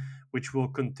soon, which will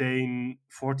contain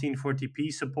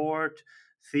 1440p support,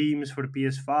 themes for the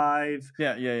PS5,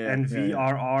 yeah, yeah, yeah, and yeah, yeah.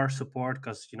 VRR support.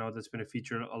 Because you know that's been a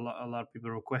feature a lot of people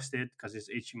requested because it's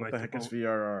What HDMI the heck is 2.0.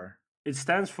 VRR? It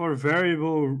stands for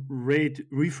variable rate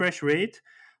refresh rate.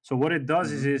 So what it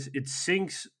does Mm-hmm. is it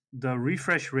syncs the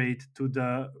refresh rate to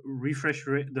the refresh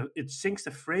rate. It syncs the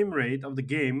frame rate of the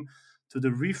game to the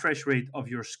refresh rate of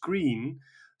your screen,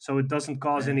 so it doesn't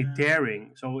cause any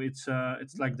tearing. So it's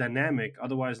like dynamic.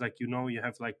 Otherwise, like you know, you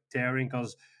have like tearing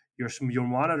because your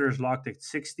monitor is locked at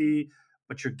 60,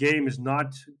 but your game is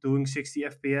not doing 60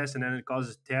 FPS, and then it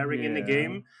causes tearing in the Yeah.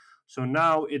 game. So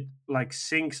now it like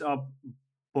syncs up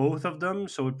both of them,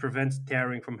 so it prevents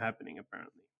tearing from happening.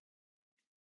 Apparently,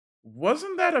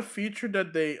 Wasn't that a feature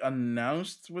that they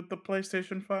announced with the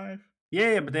PlayStation 5?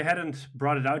 Yeah, but they hadn't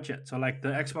brought it out yet. So like the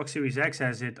Xbox Series X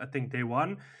has it, I think day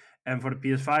one, and for the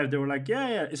PS5 they were like,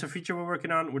 yeah, it's a feature we're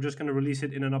working on. We're just gonna release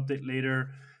it in an update later.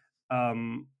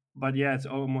 But yeah, it's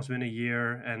almost been a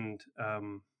year, and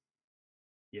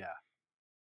yeah,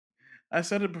 I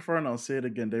said it before and I'll say it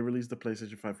again. They released the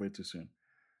PlayStation 5 way too soon.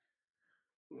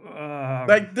 um,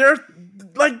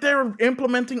 Like they're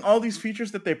implementing all these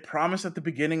features that they promised at the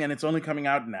beginning and it's only coming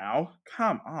out now.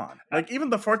 Come on. I, Like even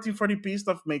the 1440p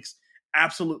stuff makes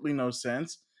absolutely no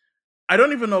sense. I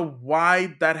don't even know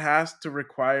why that has to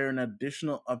require an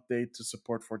additional update to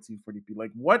support 1440p.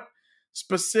 Like what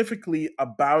specifically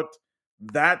about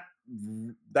that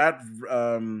that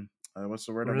what's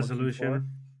the word I'm looking for? resolution.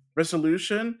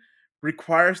 Resolution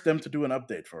requires them to do an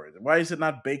update for it. Why is it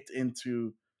not baked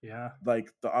into Yeah,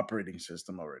 like the operating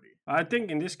system already? I think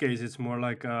in this case it's more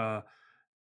like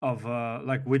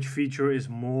like which feature is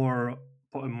more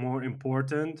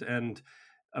important. And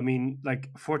I mean,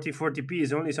 like 1440p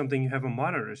is only something you have on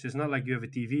monitors. It's not like you have a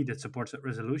TV that supports that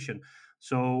resolution.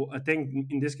 So I think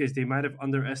in this case they might have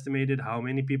underestimated how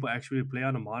many people actually play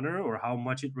on a monitor or how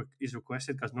much is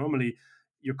requested, because normally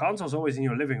your console's always in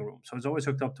your living room, so it's always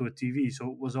hooked up to a TV, so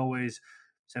it was always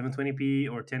 720p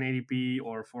or 1080p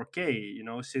or 4K,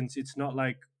 since it's not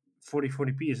like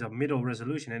 4040p is a middle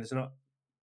resolution, and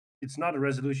it's not a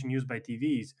resolution used by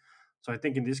TVs. So I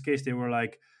think in this case they were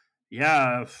like,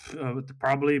 yeah,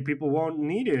 probably people won't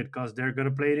need it because they're gonna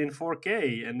play it in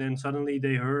 4K. And then suddenly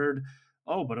they heard,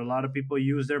 oh, but a lot of people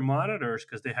use their monitors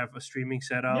because they have a streaming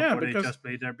setup Yeah, or they just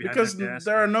play there behind their because desk.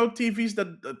 there And are no TVs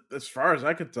that as far as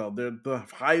I could tell, the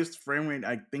highest frame rate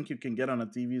I think you can get on a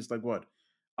TV is like what,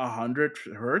 100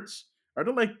 hertz. Are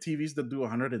there like TVs that do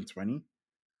 120?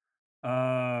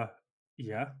 uh,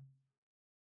 yeah,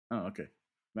 Oh, okay.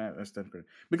 That's 10 great.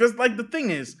 Because like the thing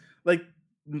is, like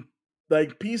m-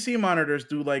 like PC monitors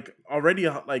do like already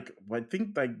like I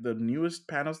think like the newest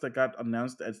panels that got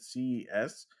announced at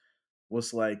CES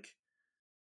was like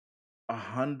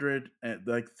 100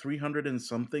 like 300 and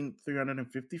something,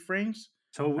 350 frames.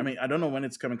 I so mean, I don't know when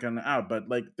it's coming out, but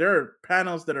like there are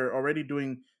panels that are already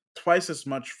doing twice as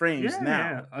much frames yeah, yeah.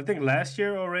 now. I think last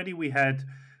year already we had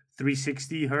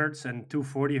 360 hertz and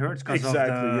 240 hertz because of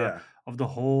Exactly, the yeah.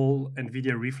 whole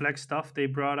NVIDIA Reflex stuff they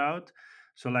brought out.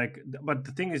 So like, but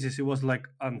the thing is it was like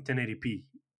on 1080p.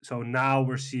 So now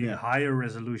we're seeing Yeah. higher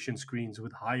resolution screens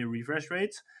with higher refresh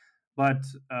rates. But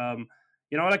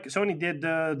like Sony did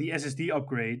the SSD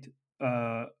upgrade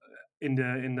uh, in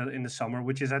the summer,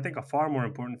 which is I think a far more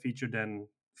important feature than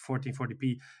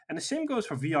 1440p. And the same goes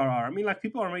for VRR. I mean, like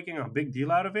people are making a big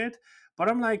deal out of it, but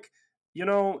I'm like,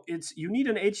 it's you need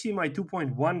an HDMI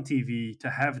 2.1 TV to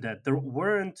have that. There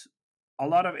weren't a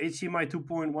lot of HDMI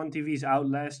 2.1 TVs out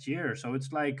last year, so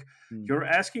it's like Mm. you're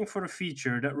asking for a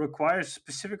feature that requires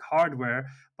specific hardware,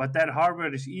 but that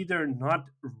hardware is either not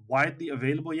widely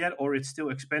available yet or it's still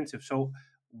expensive. So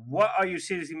what are you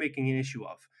seriously making an issue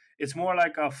of? It's more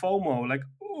like a FOMO, like,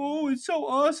 oh, it's so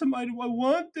awesome. I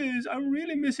want this. I'm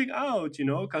really missing out,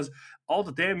 because all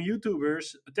the damn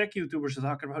YouTubers, tech YouTubers are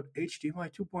talking about HDMI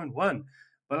 2.1.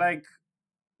 But like,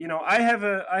 I have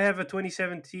a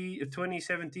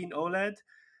 2017 OLED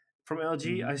from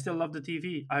LG. Mhm. I still love the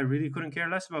TV. I really couldn't care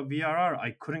less about VRR.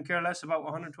 I couldn't care less about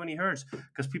 120 hertz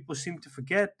because people seem to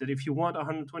forget that if you want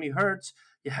 120 hertz,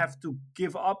 you have to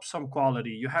give up some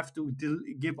quality. You have to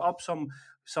give up some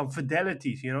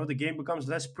fidelity. The game becomes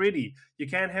less pretty. You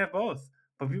can't have both.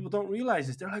 But people don't realize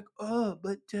this. They're like, oh,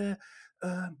 but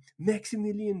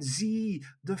Maximilian Z,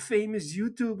 the famous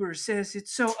YouTuber, says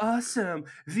it's so awesome.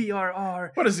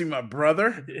 VRR. What is he, my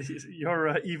brother?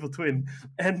 Your evil twin.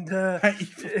 And My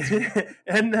evil twin.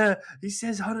 and he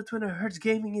says 120 hertz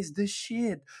gaming is the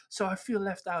shit. So I feel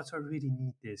left out. So I really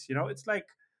need this. It's like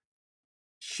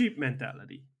sheep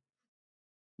mentality.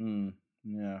 Mm,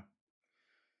 yeah.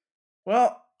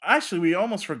 Well, actually, we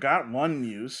almost forgot one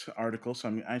news article, so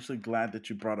I'm actually glad that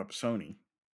you brought up Sony.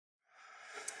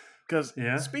 Because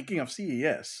Yeah, speaking of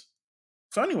CES,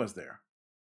 Sony was there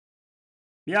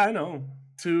yeah, I know.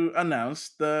 to announce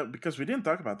because we didn't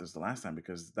talk about this the last time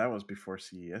because that was before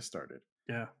CES started,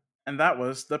 Yeah. and that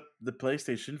was the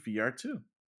PlayStation VR 2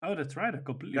 Oh, that's right. I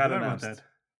completely got forgot about that. announced.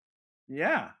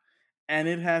 Yeah, and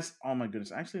it has, oh my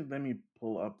goodness. Actually, let me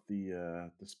pull up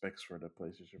the specs for the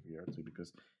PlayStation VR 2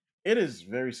 because it is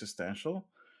very substantial.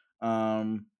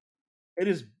 Um, it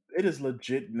is it is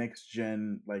legit next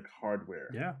gen like hardware.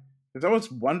 Yeah. Because I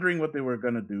was wondering what they were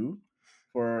gonna do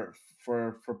for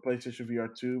PlayStation VR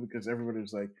 2 because everybody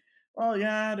was like, "Oh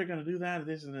yeah, they're gonna do that,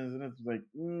 this and this," and it's like,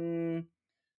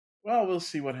 well, we'll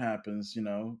see what happens,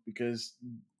 because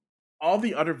all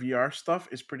the other VR stuff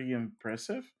is pretty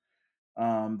impressive,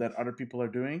 that other people are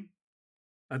doing.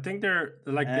 I think they're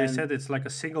like they And said it's like a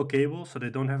single cable, so they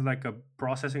don't have like a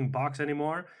processing box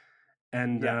anymore,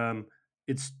 and yeah,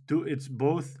 it's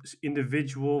both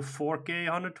individual 4K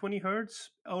 120 hertz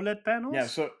OLED yeah.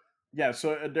 panels.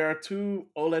 So there are two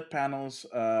OLED panels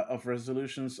of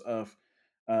resolutions of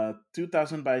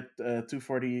 2000 by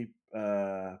 240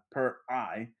 per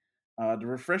eye. The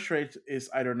refresh rate is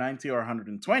either 90 or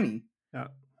 120, Yeah,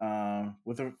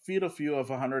 with a field of view of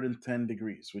 110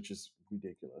 degrees, which is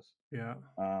ridiculous. yeah,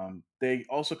 They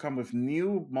also come with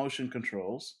new motion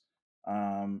controls.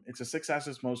 It's a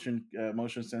six-axis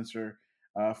motion sensor,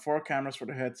 four cameras for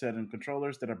the headset, and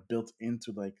controllers that are built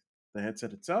into like the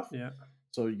headset itself. yeah,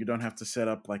 So you don't have to set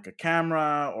up like a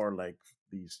camera or like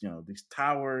these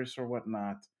towers or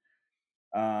whatnot.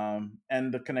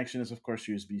 And the connection is of course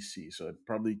USB-C, so it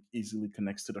probably easily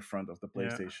connects to the front of the yeah.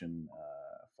 PlayStation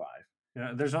 5.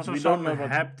 Yeah, there's also We don't some know about.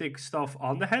 haptic stuff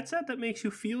on the headset that makes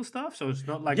you feel stuff, so it's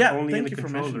not like Yeah, only in the thank you for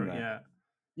mentioning controller. that.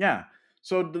 Yeah, Yeah.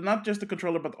 So not just the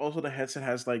controller, but also the headset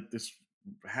has like this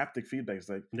haptic feedback. It's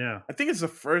like yeah, I think it's the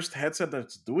first headset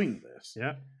that's doing this.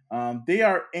 yeah, They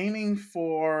are aiming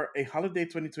for a holiday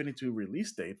 2022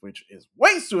 release date, which is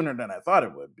way sooner than I thought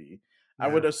it would be. I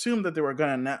yeah. would assume that they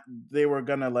were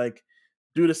gonna like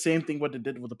do the same thing what they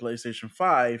did with the PlayStation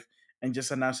 5 and just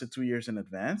announce it 2 years in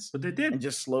advance But they and did.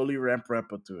 just slowly ramp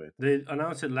up to it. They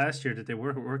announced it last year that they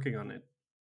were working on it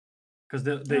because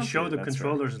they Okay, showed the that's fair.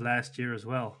 controllers last year as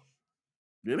well.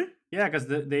 Really? Yeah, because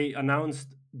they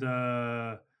announced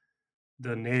the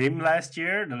name last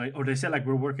year, or they said like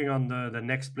we're working on the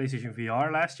next PlayStation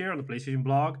VR last year on the PlayStation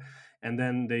blog, and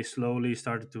then they slowly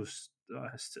started to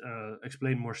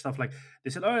explain more stuff. Like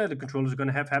they said, oh yeah, the controllers are going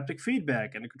to have haptic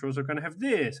feedback, and the controllers are going to have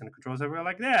this, and the controllers are gonna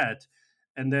like that,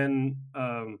 and then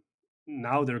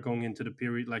now they're going into the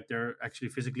period like they're actually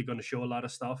physically going to show a lot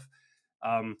of stuff.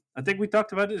 I think we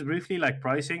talked about this briefly, like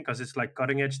pricing, because it's like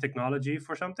cutting edge technology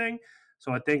for something.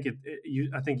 So I think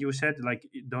I think you said like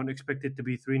don't expect it to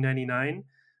be 399,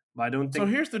 but I don't So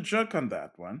think. here's the joke on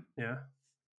that one. Yeah,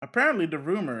 Apparently, the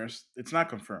rumors it's not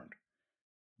confirmed,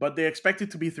 but they expect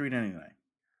it to be 399.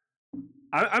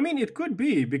 I mean it could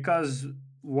be because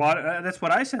what that's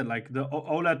what I said. Like the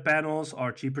OLED panels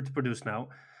are cheaper to produce now,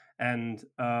 and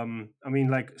I mean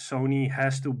like Sony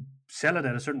has to sell it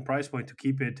at a certain price point to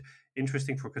keep it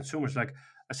interesting for consumers. Like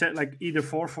I said, like either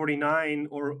 449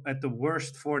 or at the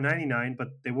worst 499, but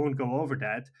they won't go over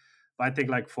that. But I think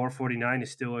like 449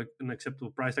 is still an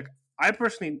acceptable price. Like I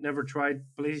personally never tried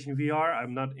PlayStation VR.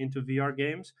 I'm not into VR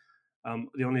games.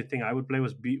 The only thing I would play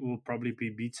will probably be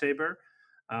Beat Saber.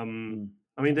 Um, Mm.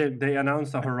 I mean, they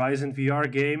announced a Horizon VR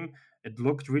game. It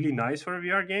looked really nice for a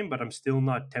VR game, but I'm still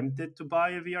not tempted to buy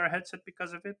a VR headset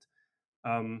because of it.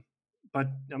 Um, but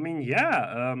I mean,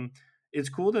 yeah, it's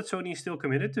cool that Sony is still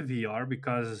committed to VR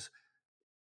because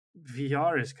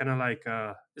VR is kind of like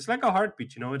it's like a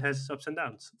heartbeat. You know, it has ups and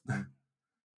downs. Mm.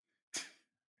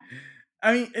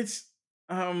 I mean, it's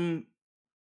um.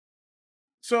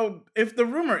 So if the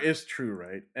rumor is true,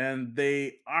 right, and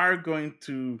they are going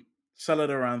to sell it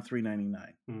around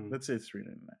 399, Mm, let's say it's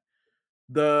 399.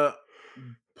 The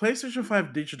PlayStation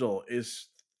 5 digital is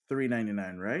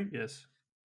 399, right? yes.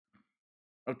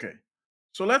 Okay.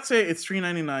 So let's say it's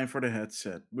 399 for the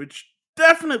headset, which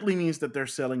definitely means that they're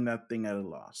selling that thing at a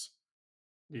loss.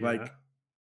 Yeah. Like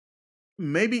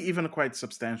maybe even a quite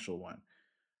substantial one.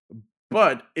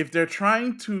 But if they're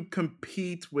trying to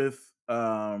compete with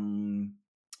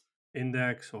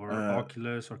Index or uh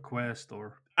Oculus or Quest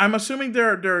or I'm assuming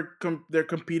they're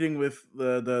competing with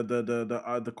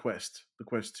the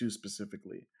Quest 2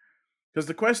 specifically. Because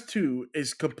the Quest 2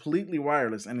 is completely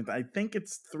wireless and I think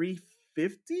it's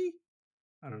 350.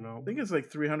 I don't I know. think it's like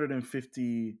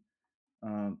 350.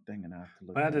 Dang it, I have to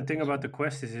look But it the up thing as about the well.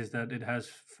 Quest is that it has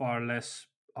far less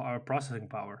processing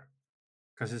power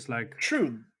because it's like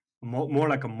True. more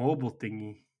like a mobile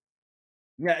thingy.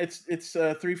 Yeah, it's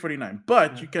 349.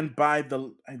 But Yeah. you can buy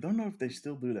the I don't know if they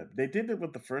still do that. They did it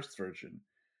with the first version.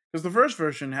 Because the first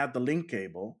version had the link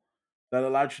cable that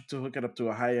allowed you to hook it up to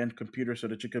a high-end computer so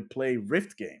that you could play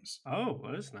Rift games. Oh,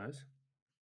 well, that's nice.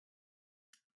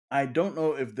 I don't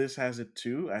know if this has it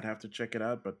too. I'd have to check it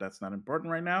out, but that's not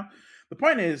important right now. The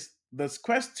point is, this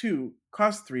Quest 2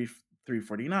 costs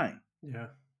 349 Yeah,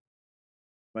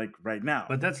 like right now.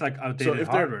 but that's like So outdated if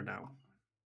they're hardware now.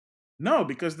 no,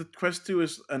 because the Quest 2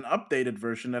 is an updated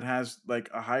version that has like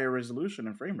a higher resolution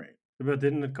and frame rate. But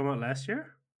didn't it come out last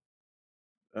year?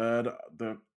 Uh, the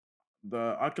the, the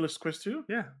Oculus Quest 2,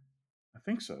 Yeah. I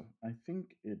think so. I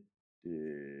think it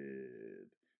did.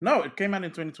 No, it came out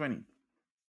in 2020.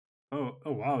 Oh,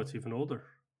 oh wow, it's even older.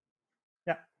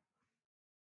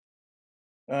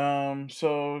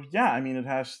 So yeah, I mean, it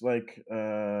has like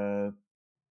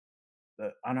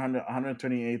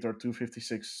 128 or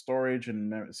 256 storage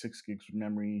and 6 gigs of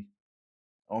memory.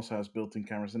 Also has built-in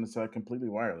cameras, and it's completely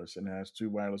wireless, and it has two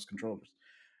wireless controllers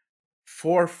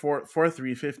for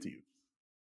 350.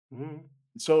 Mm.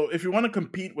 So if you want to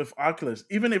compete with Oculus,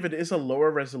 even if it is a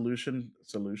lower resolution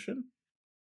solution,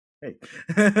 hey,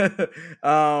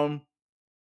 um,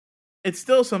 it's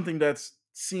still something that's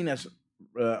seen as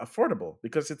affordable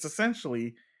because it's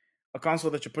essentially a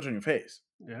console that you put on your face.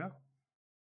 Yeah,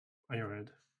 on your head.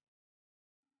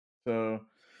 So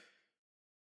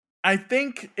I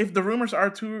think if the rumors are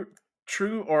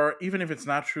true, or even if it's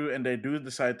not true, and they do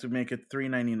decide to make it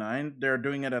 399, they're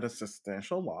doing it at a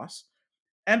substantial loss,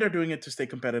 and they're doing it to stay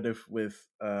competitive with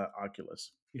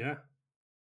Oculus. Yeah.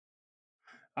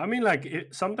 I mean, like,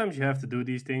 sometimes you have to do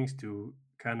these things to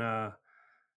kind of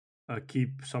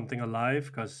keep something alive.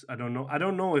 Because I don't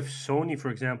know if Sony, for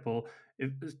example,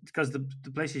 if because the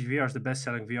PlayStation VR is the best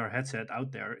selling VR headset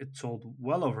out there. It sold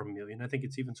well over 1 million. I think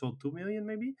it's even sold 2 million,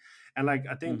 maybe. And like,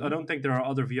 I Hmm. don't think there are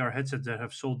other VR headsets that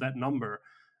have sold that number.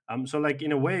 So like,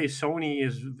 in a way, Sony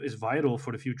is vital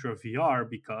for the future of VR,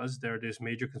 because they're this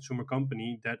major consumer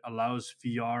company that allows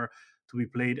VR to be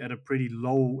played at a pretty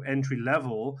low entry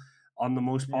level on the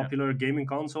most Yeah. popular gaming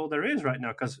console there is right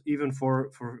now. Because even for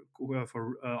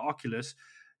Oculus,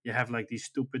 you have like these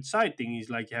stupid side thingies,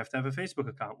 like you have to have a Facebook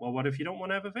account. Well, what if you don't want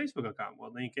to have a Facebook account?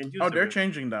 Well, then you can't use Oh, the they're Rift.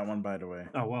 changing that one, by the way.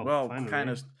 Oh well, Well,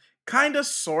 finally.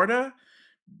 sorta,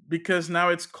 because now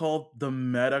it's called the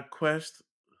Meta Quest.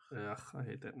 Ugh, I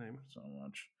hate that name. So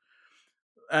much,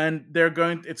 and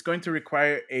it's going to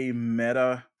require a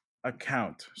Meta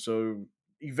account. So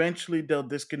eventually, they'll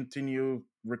discontinue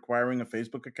requiring a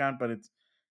Facebook account, but it's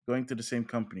going to the same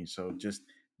company. So just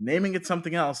naming it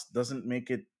something else doesn't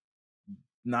make it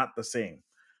not the same.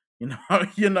 You know,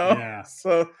 you know. Yeah,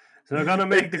 So so they're gonna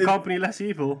it make the it company less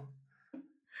evil.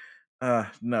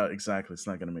 no, exactly. It's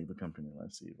not going to make the company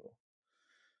less evil.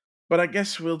 But I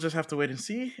guess we'll just have to wait and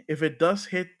see. If it does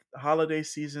hit holiday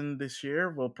season this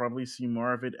year, we'll probably see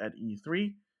more of it at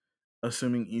E3,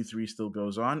 assuming E3 still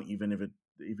goes on, even in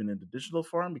the digital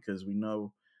form, because we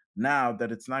know now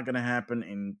that it's not going to happen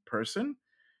in person,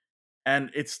 and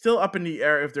it's still up in the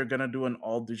air if they're going to do an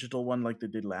all digital one like they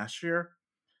did last year.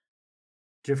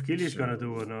 Jeff Keighley is gonna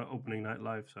do an So, opening night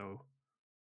live. So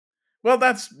well,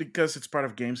 that's because it's part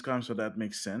of Gamescom, so that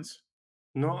makes sense.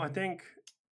 no, I think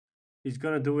he's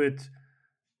gonna do it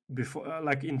before,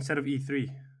 like, instead of E3.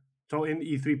 So in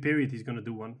E3 period, he's gonna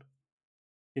do one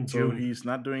in So June. he's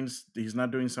not doing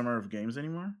Summer of Games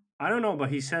anymore. I don't know, but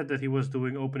he said that he was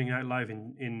doing opening night live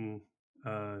in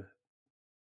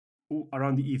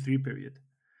around the E3 period.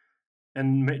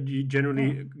 And Hmm.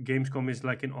 generally, Gamescom is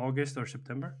like in August or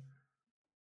September.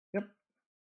 Yep,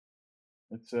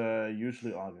 it's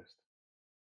usually August.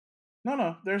 No,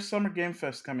 no, there's Summer Game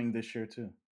Fest coming this year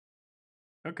too.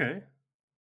 Okay.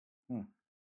 Hmm.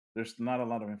 There's not a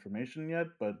lot of information yet,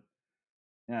 but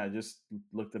yeah, I just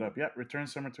looked it up. Yeah, return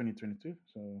summer 2022.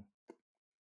 So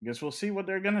I guess we'll see what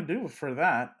they're gonna do for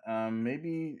that.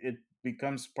 Maybe it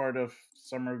becomes part of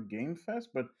Summer Game Fest,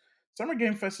 but Summer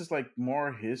Game Fest is like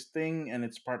more his thing, and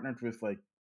it's partnered with like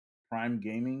Prime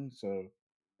Gaming. So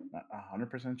not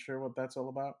 100% sure what that's all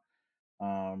about.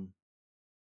 Um,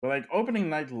 but like opening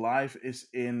night live is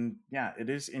it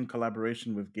is in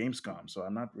collaboration with Gamescom. So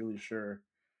I'm not really sure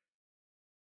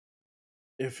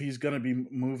if he's going to be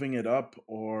moving it up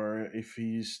or if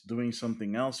he's doing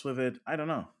something else with it. I don't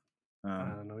know. I Um,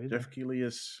 don't know Jeff either. Keighley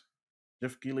is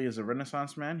Jeff Keighley is a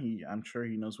Renaissance man. I'm sure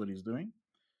he knows what he's doing.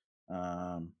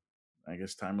 Um, I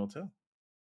guess time will tell.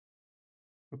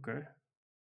 Okay.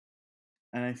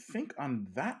 And I think on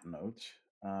that note,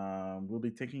 we'll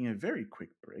be taking a very quick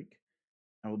break.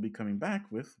 I will be coming back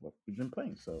with what we've been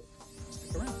playing. So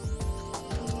stick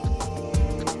around.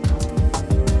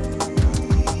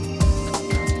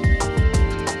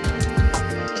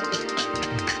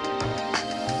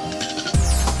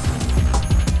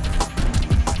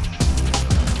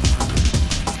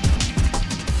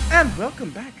 And welcome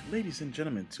back, ladies and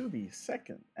gentlemen, to the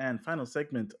second and final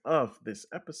segment of this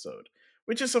episode,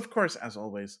 which is, of course, as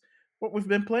always, what we've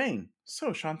been playing.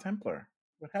 So, Sean Templar,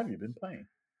 what have you been playing?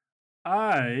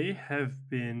 I have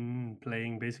been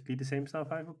playing basically the same stuff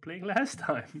I was playing last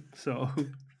time. So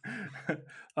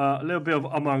a little bit of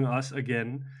Among Us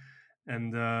again.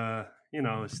 And,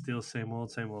 still same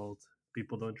old, same old.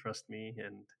 People don't trust me.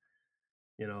 And,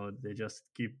 they just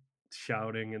keep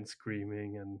shouting and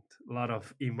screaming, and a lot of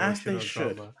As they emotional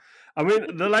should. drama. I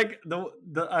mean,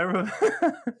 the I remember,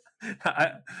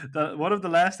 one of the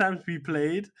last times we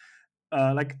played,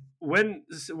 like when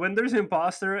there's an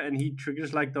imposter and he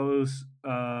triggers like those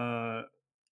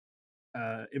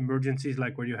emergencies,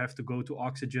 like where you have to go to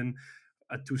oxygen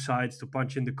at two sides to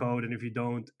punch in the code, and if you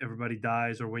don't, everybody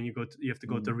dies. Or when you have to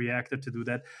go to Mm. reactor to do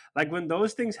that. Like when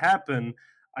those things happen,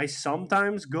 I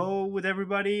sometimes go with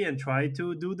everybody and try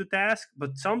to do the task,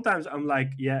 but sometimes I'm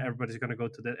like, yeah, everybody's gonna go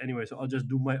to that anyway, so I'll just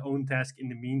do my own task in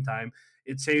the meantime.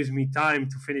 It saves me time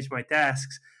to finish my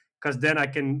tasks, because then I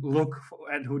can look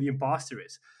at who the imposter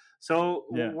is. So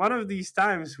Yeah. one of these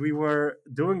times we were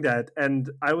doing that, and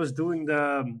I was doing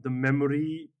the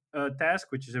memory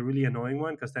task, which is a really annoying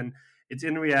one, because then it's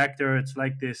in reactor. It's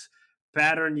like this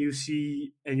pattern you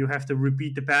see, and you have to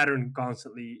repeat the pattern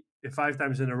constantly 5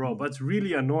 times in a row. Mm. But it's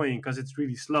really annoying because it's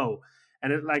really slow,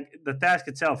 and it like the task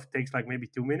itself takes like maybe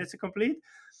 2 minutes to complete.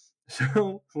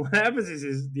 So what happens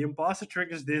is the imposter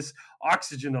triggers this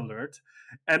oxygen alert,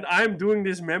 and I'm doing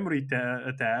this memory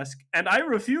task, and I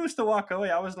refuse to walk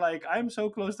away. I was like, I'm so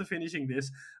close to finishing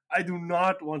this. I do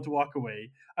not want to walk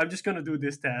away. I'm just gonna do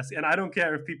this task, and I don't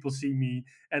care if people see me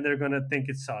and they're gonna think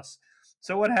it's sus.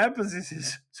 So what happens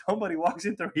is somebody walks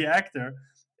into reactor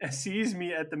and sees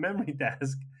me at the memory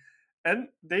task, and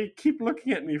they keep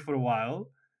looking at me for a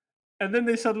while, and then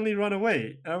they suddenly run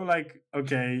away. And I'm like,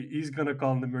 okay, he's gonna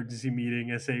call an emergency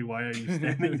meeting and say, "Why are you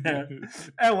standing there?"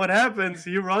 And what happens?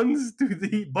 He runs to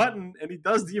the button and he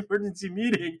does the emergency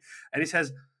meeting, and he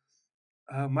says,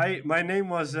 "My name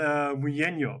was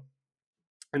Muñeño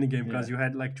in the game, because Yeah. you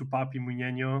had like Chupapi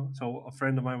Muñeño. So a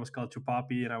friend of mine was called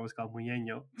Chupapi, and I was called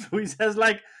Muñeño. So he says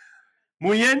like,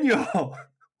 Muñeño,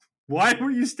 why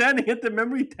were you standing at the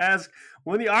memory task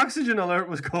when the oxygen alert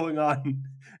was going on?"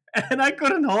 And I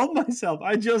couldn't hold myself.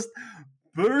 I just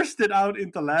bursted out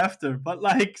into laughter, but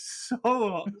like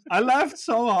so, I laughed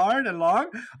so hard and long,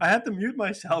 I had to mute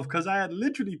myself because I had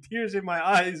literally tears in my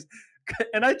eyes.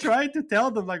 And I tried to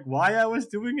tell them like why I was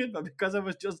doing it, but because I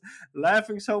was just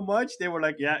laughing so much, they were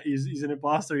like, "Yeah, he's an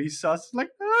imposter. He's sus." Like,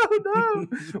 "Oh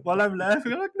no!" While I'm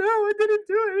laughing, I'm like, "No, I didn't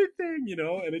do anything,"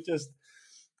 And it just,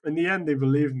 in the end, they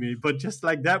believed me. But just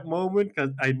like that moment,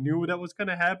 because I knew that was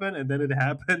gonna happen, and then it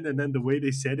happened, and then the way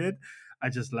they said it, I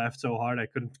just laughed so hard I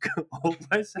couldn't hold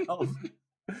myself.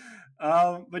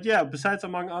 But yeah, besides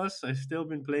Among Us, I've still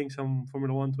been playing some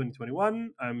Formula One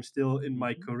 2021. I'm still in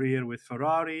my Mhm. career with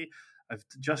Ferrari. I've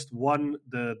just won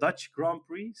the Dutch Grand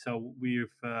Prix, so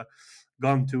we've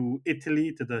gone to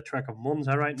Italy to the track of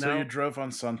Monza right So you now. drove on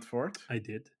Zandvoort. I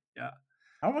did, yeah.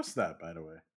 How was that, by the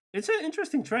way? It's an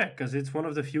interesting track because it's one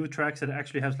of the few tracks that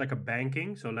actually has like a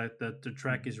banking, so like the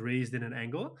track is raised in an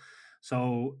angle.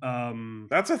 So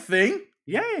That's a thing.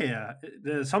 yeah, yeah,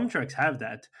 yeah. Some tracks have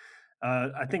that.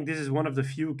 I think this is one of the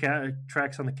few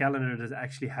tracks on the calendar that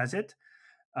actually has it.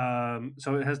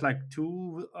 So it has like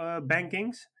two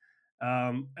bankings,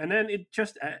 and then it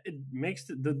makes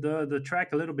the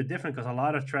track a little bit different because a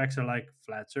lot of tracks are like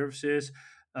flat surfaces.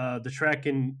 The track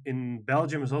in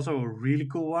Belgium is also a really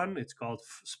cool one. It's called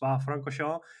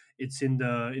Spa-Francorchamps. It's in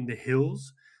the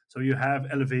hills, so you have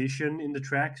elevation in the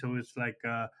track. So it's like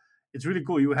it's really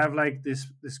cool. You have like this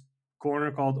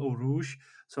corner called Eau Rouge.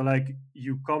 So like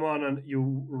you come on and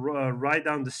you ride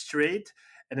down the straight,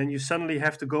 and then you suddenly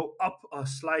have to go up a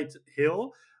slight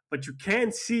hill, but you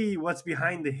can't see what's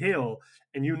behind the hill,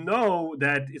 and you know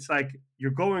that it's like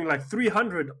you're going like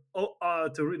 300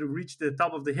 to reach the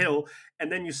top of the hill, and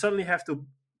then you suddenly have to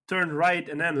turn right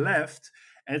and then left,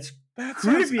 and it's That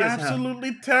sounds creepy as hell. absolutely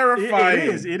It is. terrifying.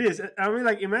 It is. I mean,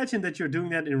 like, imagine that you're doing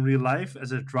that in real life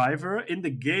as a driver. In the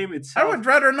game I itself, would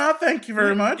rather not, thank you very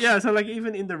yeah, much. so like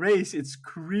even in the race, it's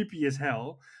creepy as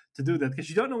hell to do that because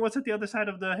you don't know what's at the other side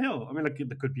of the hill. I mean, like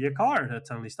there could be a car that's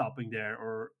suddenly stopping there,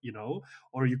 or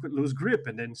or you could lose grip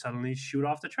and then suddenly shoot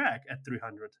off the track at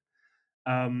 300.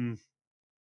 Um,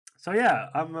 so yeah,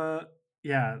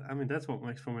 yeah. I mean, that's what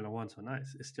makes Formula One so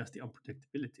nice. It's just the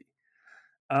unpredictability.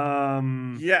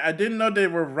 Um, Yeah, I didn't know they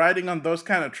were riding on those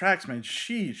kind of tracks, man.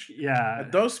 Sheesh. At yeah,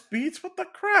 those speeds, what the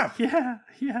crap? yeah,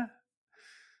 yeah.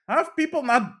 How have people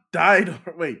not died?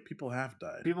 Or wait, people have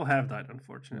died. People have died, Yeah.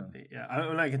 unfortunately.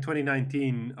 Yeah, like in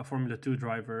 2019, a Formula Two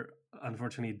driver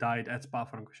unfortunately died at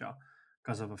Spa-Francorchamps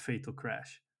because of a fatal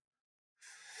crash.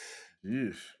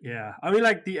 Yeesh. Yeah, I mean,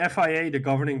 like the FIA, the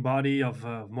governing body of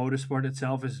motorsport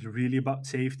itself, is really about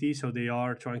safety. So they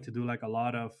are trying to do like a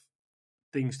lot of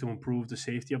things to improve the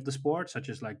safety of the sport, such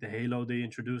as like the halo they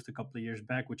introduced a couple of years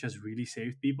back, which has really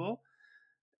saved people.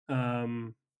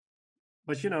 Um,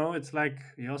 but it's like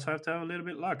you also have to have a little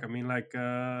bit luck. I mean, like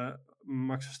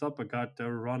Max Verstappen got a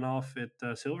run off at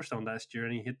Silverstone last year,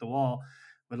 and he hit the wall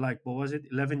with like what was it,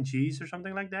 11 G's or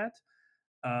something like that.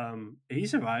 He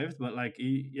survived, but like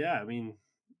yeah, I mean,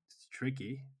 it's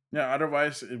tricky. Yeah,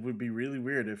 otherwise it would be really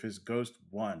weird if his ghost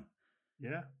won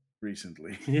Yeah.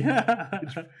 recently. which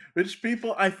Yeah. which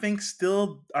people I think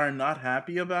still are not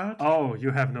happy about. Oh,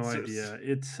 you have no So, idea.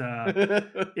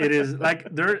 It is like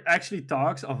there are actually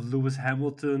talks of Lewis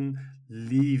Hamilton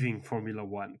leaving Formula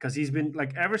One because he's been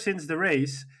like ever since the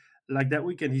race, like that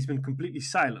weekend, he's been completely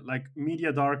silent. Like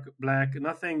media dark, black,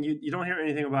 nothing. You don't hear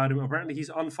anything about him. Apparently, he's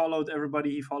unfollowed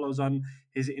everybody he follows on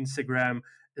his Instagram.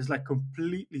 Is like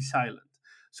completely silent.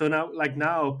 So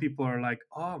now people are like,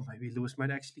 oh, maybe Lewis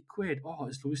might actually quit. Oh,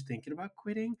 is Lewis thinking about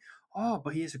quitting? Oh,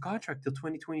 but he has a contract till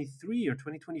 2023 or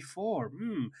 2024.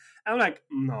 I'm like, I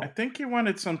no. think he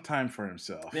wanted some time for Yeah, I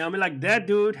himself. mean, like that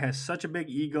dude has such a big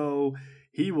ego.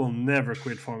 He will never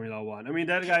quit Formula One. I mean,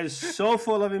 that guy is so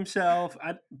full of himself.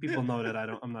 People know that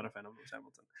I'm not a fan of Lewis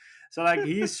Hamilton. So like,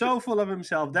 he's so full of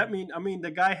himself. I mean,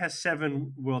 the guy has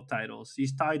 7 world titles.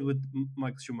 He's tied with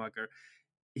Michael Schumacher.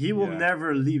 He will Yeah.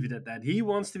 never leave it at that. He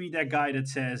wants to be that guy that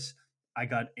says, "I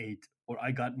got 8 or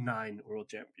I got 9 world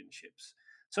championships."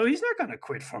 So he's not gonna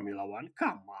quit Formula One.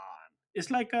 Come on, it's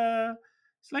like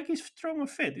he's throwing a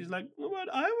fit. He's like, "But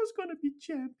I was gonna be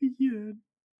champion,"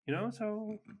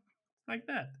 So like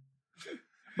that.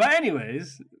 But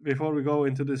anyways, before we go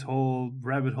into this whole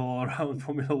rabbit hole around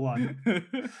Formula One,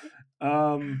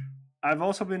 um, I've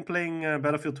also been playing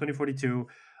Battlefield 2042,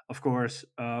 of course.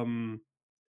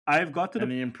 I've got to the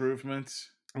Any improvements?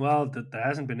 Well, there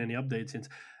hasn't been any update since.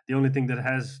 The only thing that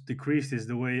has decreased is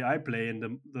the way I play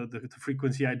and the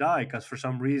frequency I die. Because for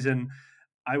some reason,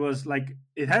 I was like,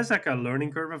 it has like a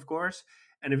learning curve, of course.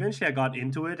 And eventually I got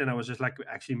into it and I was just like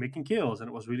actually making kills and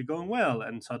it was really going well.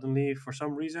 And suddenly, for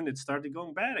some reason, it started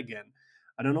going bad again.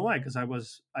 I don't know why, because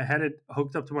I had it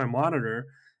hooked up to my monitor.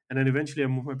 And then eventually I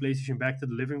moved my PlayStation back to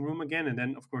the living room again. And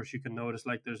then, of course, you can notice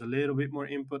like there's a little bit more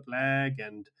input lag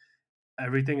and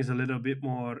everything is a little bit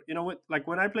more, what, like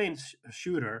when I play in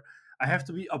shooter, I have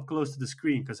to be up close to the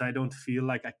screen because I don't feel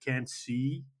like I can't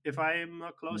see if I am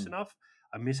not close Hmm. enough.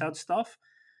 I miss out stuff.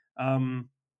 um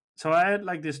so I had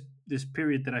like this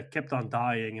period that I kept on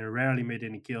dying and rarely made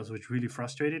any kills, which really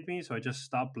frustrated me, so I just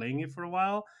stopped playing it for a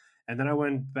while. And then I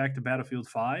went back to Battlefield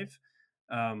 5.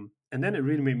 And then it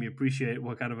really made me appreciate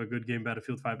what kind of a good game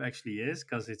Battlefield 5 actually is,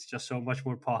 because it's just so much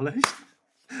more polished.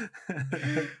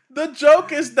 The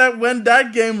joke is that when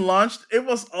that game launched, it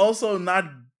was also not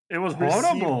It was received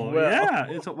horrible. well. Yeah,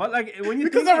 it's what, like when you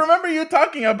Because think I it. remember you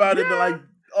talking about it, Yeah, like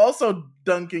also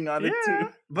dunking on it yeah. too.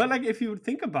 But like if you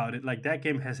think about it, like that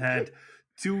game has had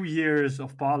 2 years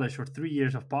of polish or 3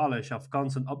 years of polish of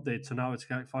constant updates. So now it's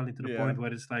kind of finally to the Yeah. point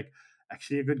where it's like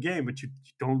actually a good game, but you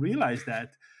don't realize that.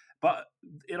 But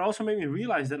it also made me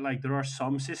realize that like there are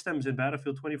some systems in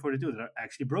Battlefield 2042 that are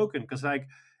actually broken, because like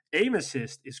aim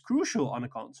assist is crucial on a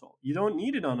console. You don't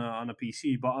need it on a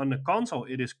PC, but on a console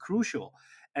it is crucial.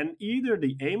 And either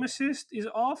the aim assist is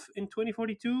off in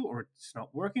 2042 or it's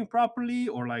not working properly,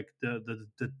 or like the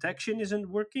detection isn't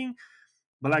working.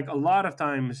 But like a lot of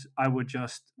times I would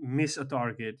just miss a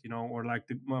target, or like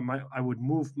I would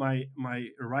move my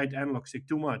right analog stick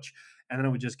too much and then I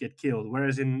would just get killed.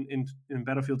 Whereas in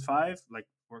Battlefield 5, like,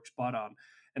 works spot on.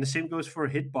 And the same goes for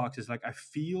hitboxes. Like I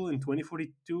feel in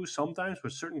 2042 sometimes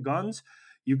with certain guns,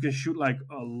 you can shoot like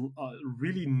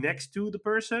really next to the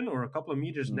person or a couple of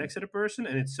meters Hmm. next to the person,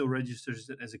 and it still registers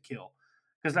it as a kill.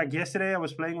 Because like yesterday, I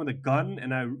was playing with a gun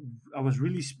and I was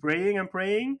really spraying and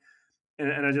praying,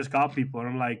 and I just got people, and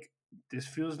I'm like, this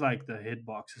feels like the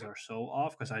hitboxes are so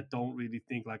off because I don't really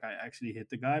think like I actually hit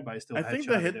the guy, but I still I think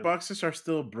the headshotted him. hitboxes are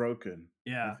still broken. I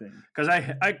Yeah, think. because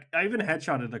I even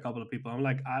headshotted a couple of people. I'm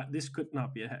like, this could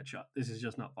not be a headshot. This is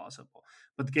just not possible.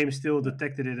 But the game still Yeah.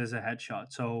 detected it as a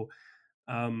headshot. So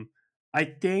um, I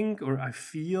think, or I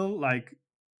feel like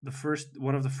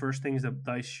one of the first things that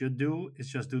Dice should do is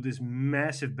just do this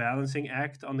massive balancing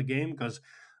act on the game, because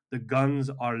the guns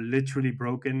are literally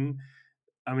broken.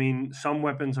 I mean, some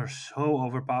weapons are so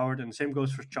overpowered, and the same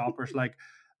goes for choppers. Like,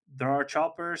 there are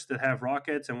choppers that have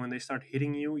rockets, and when they start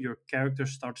hitting you, your character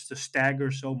starts to stagger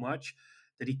so much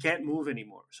that he can't move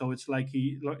anymore. So it's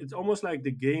almost like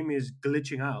the game is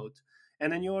glitching out,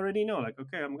 and then you already know, like,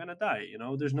 okay, I'm gonna die. You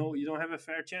don't have a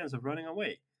fair chance of running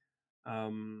away,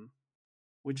 um,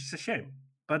 which is a shame.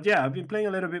 But yeah, I've been playing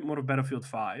a little bit more of Battlefield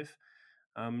 5.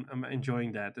 I'm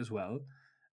enjoying that as well.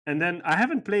 And then I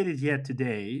haven't played it yet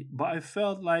today, but I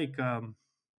felt like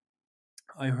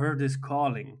I heard this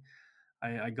calling.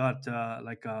 I got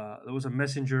there was a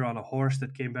messenger on a horse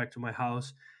that came back to my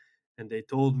house, and they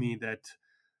told me that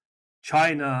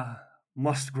China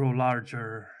must grow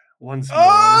larger once more.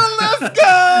 Oh, let's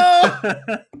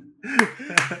go!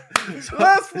 so,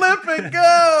 Let's flip and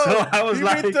go. so I was He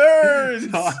like, returns.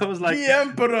 the The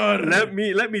emperor.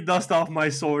 let me dust off my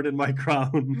sword and my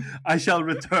crown. I shall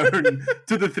return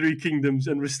to the three kingdoms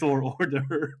and restore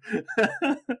order.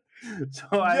 so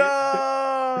I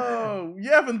Yo, you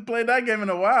haven't played that game in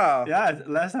a while. Yeah,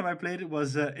 last time I played it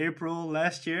was April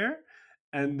last year,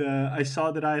 and I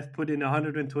saw that I've put in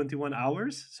 121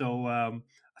 hours. So I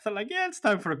thought, like, yeah, it's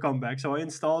time for a comeback. So I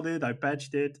installed it, I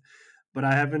patched it, but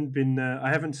I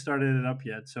haven't started it up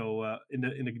yet. So in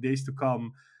the days to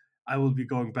come, I will be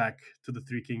going back to the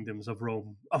three kingdoms of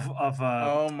Rome, of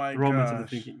Oh my Romance of the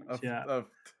Three gosh. Kingdoms. Of, Yeah, of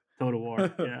Total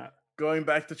War. Yeah, going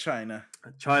back to China.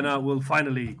 China will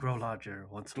finally grow larger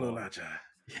once more. Glolaja.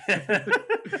 Yeah.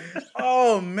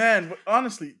 Oh man,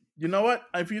 honestly, you know what?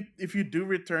 If you do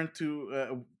return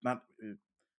to not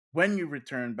when you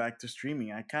return back to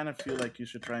streaming, I kind of feel like you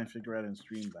should try and figure out and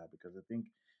stream that because I think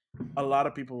a lot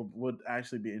of people would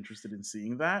actually be interested in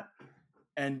seeing that.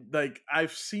 And like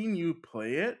I've seen you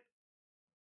play it,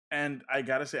 and I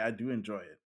gotta say I do enjoy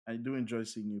it. I do enjoy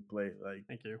seeing you play like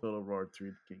Thank you. Total War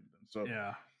Three Kingdom. So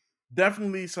Yeah.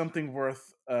 definitely something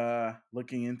worth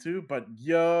looking into. But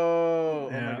yo, oh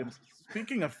my Yeah. goodness.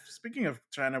 Speaking of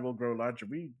China will grow larger,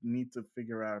 we need to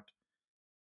figure out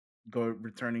go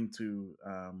returning to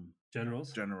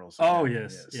Generals. generals Oh again.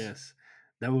 yes, Yes. yes,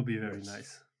 that would be very Yes.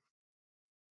 nice.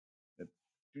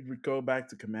 We would go back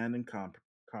to command and conquer.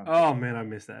 Oh man, I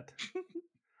miss that.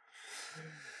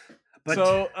 But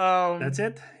So that's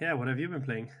it. Yeah, what have you been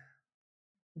playing?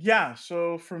 yeah,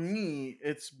 so for me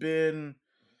it's been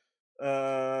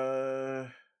uh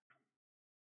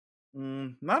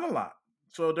not a lot.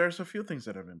 So there's a few things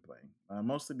that I've been playing,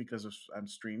 mostly because I'm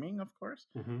streaming, of course.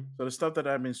 Hmm. So the stuff that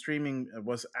I've been streaming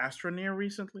was Astroneer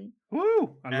recently,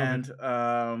 Woo! I love it.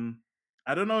 and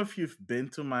I don't know if you've been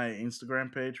to my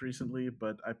Instagram page recently,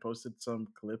 but I posted some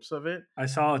clips of it. I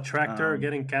saw a tractor Um,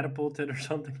 getting catapulted or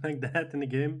something like that in the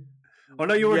game. Oh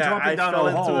no, you were yeah, dropping I down fell a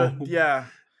into a hole. yeah,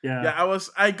 Yeah. yeah.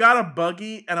 I got a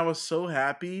buggy, and I was so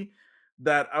happy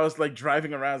that I was like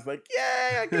driving around. I was like,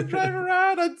 yay, I can drive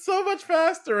around. I'm so much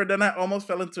faster. And then I almost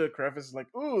fell into a crevice. Like,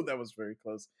 ooh, that was very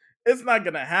close. It's not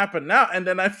gonna happen now. And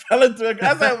then I fell into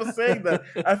as I was saying that,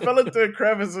 I fell into a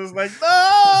crevice. It was like,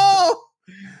 no.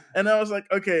 And I was like,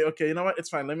 okay, you know what? It's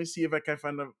fine. Let me see if I can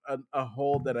find a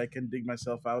hole that I can dig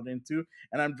myself out into.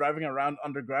 And I'm driving around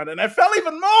underground, and I fell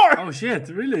even more. Oh shit!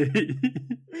 Really?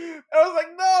 I was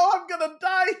like, no, I'm gonna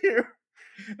die here.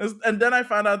 And then I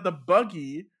found out the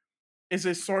buggy is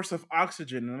a source of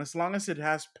oxygen, and as long as it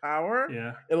has power,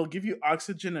 Yeah. it'll give you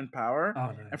oxygen and power. Oh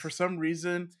And for nice. some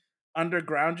reason,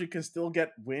 underground you can still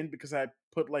get wind because I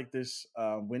put like this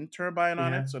wind turbine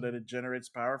on Yeah. it so that it generates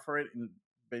power for it, and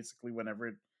basically whenever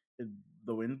it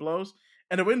the wind blows,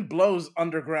 and the wind blows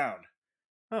underground.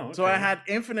 Oh So I okay. had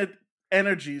infinite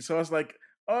energy. So I was like,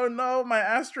 oh no, my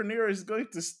Astroneer is going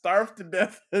to starve to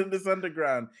death in this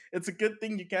underground. It's a good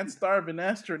thing you can't starve in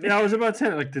Astroneer. Yeah, I was about to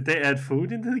say, like, did they add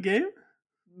food into the game?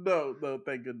 No, no,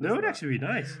 thank That goodness would not. actually be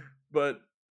nice. But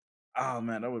oh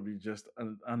man, that would be just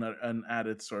an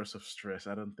added source of stress.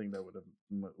 I don't think that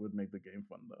would make the game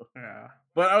fun though. Yeah.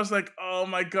 But I was like, oh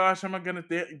my gosh, am I gonna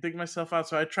dig myself out?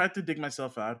 So I tried to dig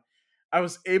myself out. I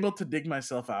was able to dig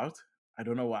myself out. I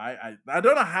don't know why. I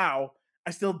don't know how.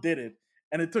 I still did it.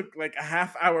 And it took like a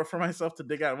half hour for myself to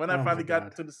dig out. When I Oh my finally got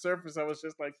god. to the surface, I was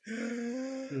just like,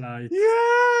 Light.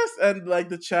 yes. And like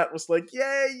the chat was like,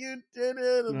 yay, you did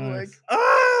it. And like,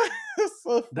 Nice. it's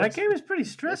so That game frustrating. is pretty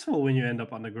stressful when you end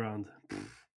up underground.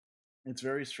 It's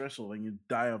very stressful when you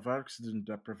die of oxygen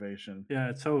deprivation. Yeah,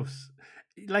 it's so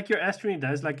like your Astrid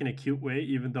dies like in a cute way,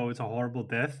 even though it's a horrible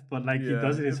death. But like he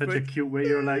does Yeah. it in It's such a like, cute way,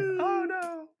 you're like, oh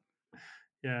no.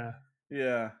 Yeah.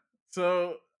 yeah.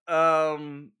 So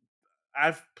um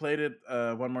I've played it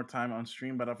one more time on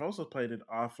stream, but I've also played it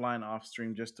offline, off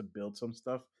stream, just to build some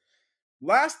stuff.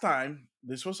 Last time,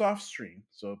 this was off stream,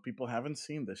 so people haven't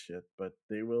seen this shit, but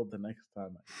they will the next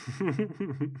time.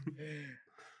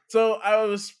 So I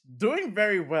was doing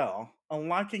very well,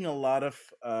 unlocking a lot of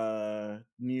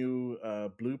new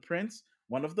blueprints.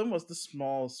 One of them was the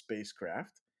small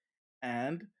spacecraft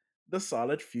and the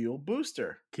solid fuel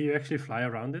booster. Can you actually fly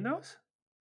around in those?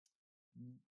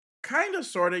 Kind of,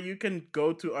 sort of. You can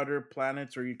go to other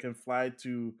planets, or you can fly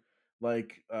to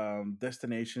like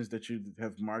destinations that you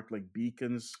have marked, like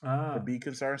beacons, where Ah,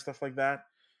 beacons are and stuff like that.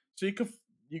 So you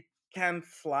can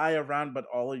fly around, but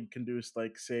all you can do is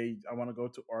like say, I want to go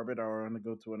to orbit, or I want to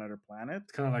go to another planet.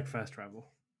 it's kind of like fast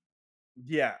travel.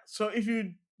 Yeah. So if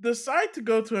you decide to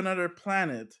go to another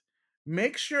planet,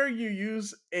 make sure you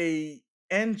use a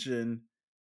engine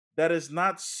that is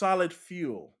not solid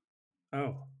fuel.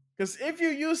 Oh. Because if you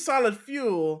use solid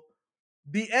fuel,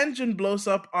 The engine blows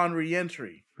up on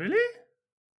reentry Really?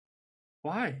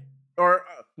 Why? or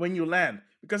when you land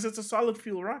because it's a solid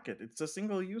fuel rocket. It's a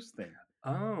single use thing,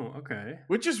 Oh, okay.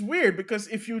 which is weird because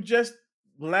if you just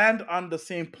land on the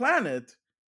same planet,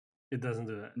 It doesn't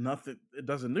do that. nothing. It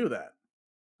doesn't do that.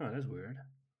 Oh, that's weird.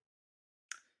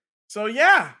 So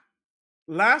yeah,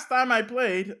 last time I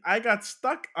played, I got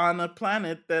stuck on a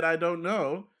planet that I don't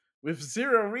know with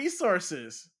zero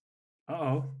resources. Uh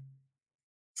oh.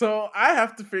 So I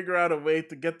have to figure out a way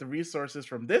to get the resources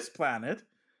from this planet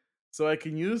so I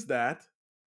can use that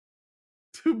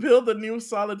to build a new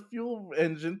solid fuel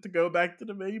engine to go back to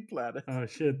the main planet. Oh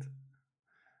shit.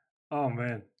 Oh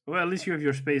man. Well, at least you have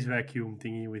your space vacuum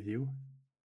thingy with you.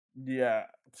 Yeah.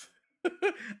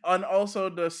 And also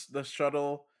the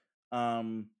shuttle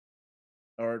um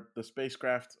or the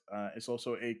spacecraft is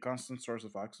also a constant source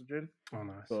of oxygen. Oh,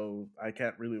 nice. So I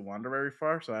can't really wander very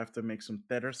far, so I have to make some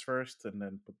tethers first and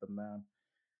then put them down.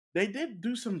 They did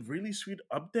do some really sweet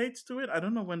updates to it. I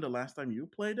don't know when the last time you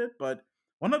played it, but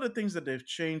one of the things that they've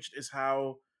changed is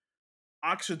how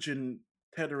oxygen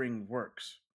tethering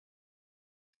works.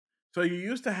 So you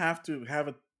used to have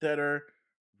a tether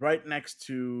right next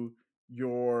to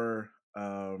your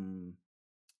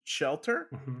shelter.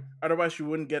 Hmm. Otherwise, you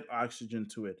wouldn't get oxygen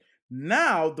to it.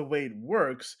 Now, the way it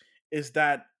works is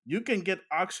that you can get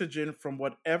oxygen from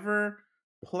whatever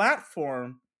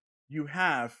platform you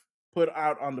have put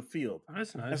out on the field, Oh,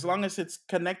 that's as nice. long as it's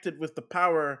connected with the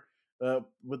power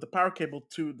cable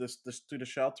to this to the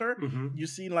shelter. You Hmm.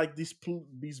 see like these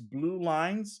blue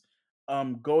lines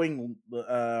going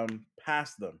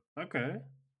past them, Okay.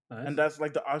 and Nice. that's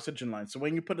like the oxygen line. So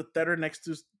when you put a tether next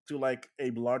to like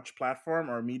a large platform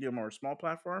or a medium or a small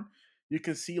platform, you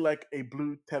can see like a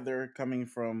blue tether coming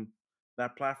from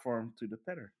that platform to the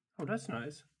tether. Oh, that's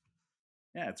nice.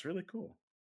 Yeah, it's really cool.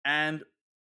 And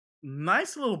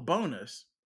nice little bonus,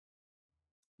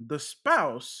 the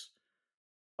spouse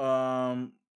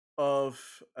um of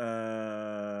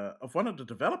one of the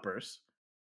developers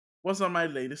was on my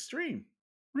latest stream.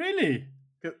 Really?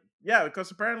 Yeah, because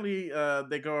apparently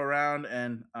they go around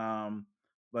and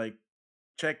like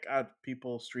check out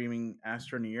people streaming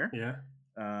Astroneer. Yeah.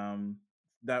 Um,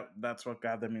 that's what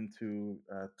got them into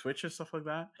Twitch and stuff like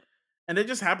that. And they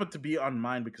just happened to be on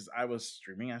mine because I was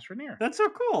streaming Astroneer. That's so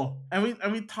cool. And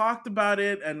we talked about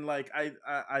it, and like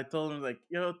I told him like,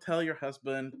 yo, tell your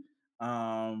husband,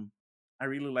 um, I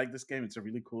really like this game. It's a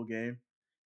really cool game.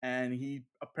 And he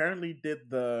apparently did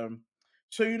the,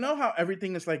 so you know how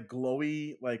everything is like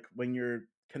glowy, like when you're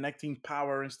connecting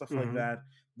power and stuff like Hmm. that,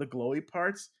 the glowy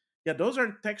parts. Yeah, those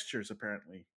are textures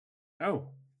apparently. Oh.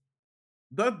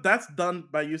 That's done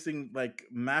by using like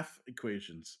math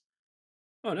equations.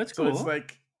 Oh, that's So it's cool.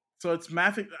 like, so it's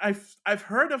math. I've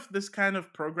heard of this kind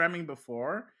of programming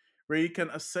before, where you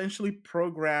can essentially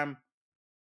program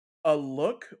a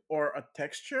look or a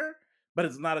texture, but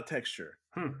it's not a texture.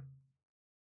 Hmm.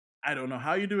 I don't know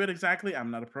how you do it exactly.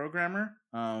 I'm not a programmer.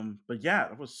 But yeah,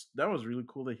 that was really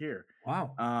cool to hear.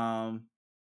 Wow. Um,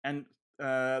 and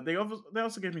they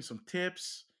also gave me some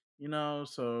tips,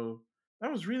 so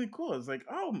that was really cool. It's like,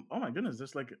 oh my goodness,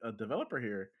 there's like a developer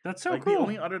here. That's so Like cool.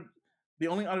 the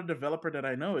only other developer that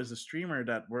I know is a streamer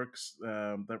that works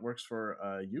for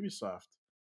Ubisoft.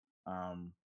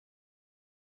 Um,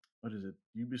 what is it?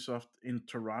 Ubisoft in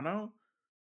Toronto.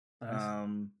 Nice.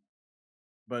 Um,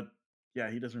 but yeah,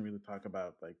 he doesn't really talk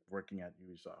about like working at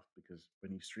Ubisoft because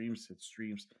when he streams, it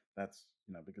streams. That's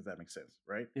because that makes sense,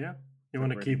 right? Yeah. You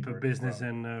want to Separating keep a work business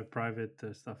from and private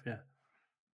stuff. Yeah.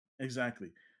 exactly.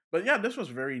 But yeah, this was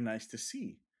very nice to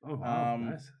see. Oh, wow.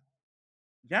 Um, Nice.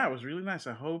 yeah, it was really nice.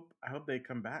 I hope they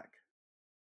come back.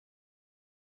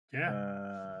 Yeah.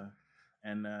 Uh,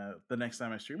 and the next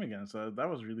time I stream again. So that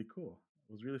was really cool.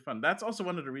 It was really fun. That's also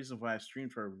one of the reasons why I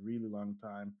streamed for a really long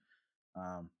time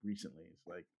recently. It's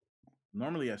like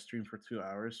normally I stream for 2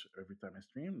 hours every time I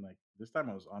stream. Like this time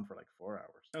I was on for like 4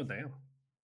 hours. Oh, damn.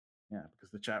 Yeah,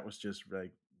 because the chat was just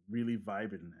like really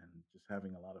vibing and just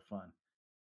having a lot of fun.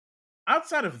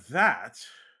 Outside of that,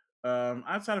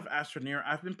 outside of Astroneer,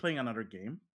 I've been playing another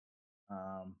game.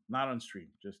 Not on stream,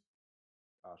 just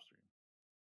off stream,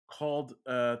 called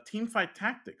Teamfight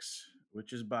Tactics,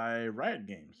 which is by Riot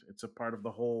Games. It's a part of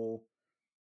the whole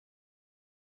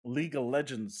League of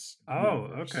Legends Oh,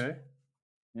 universe. okay.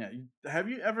 Yeah, have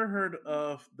you ever heard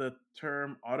of the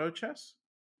term auto chess?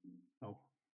 Oh.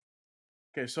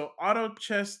 Okay, so auto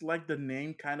chess, like the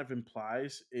name kind of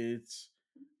implies, it's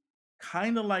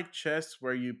kind of like chess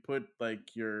where you put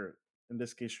like your, in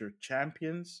this case, your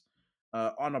champions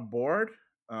on a board.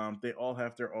 They all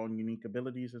have their own unique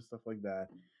abilities and stuff like that,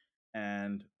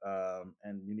 and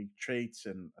unique traits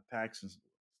and attacks and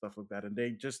stuff like that. And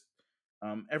they just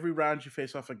every round you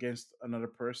face off against another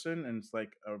person, and it's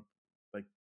like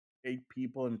 8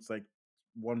 people, and it's like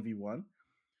 1v1.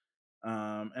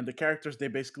 And the characters, they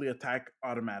basically attack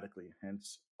automatically,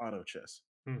 hence auto chess.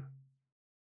 Hmm.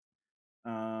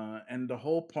 And the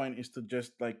whole point is to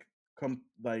just like come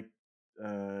like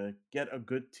get a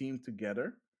good team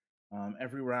together.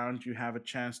 Every round you have a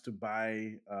chance to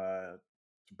buy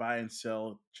and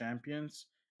sell champions,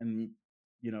 and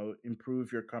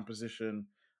improve your composition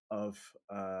of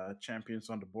champions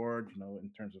on the board.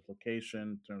 In terms of location,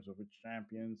 in terms of which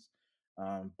champions.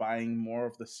 Buying more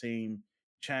of the same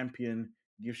champion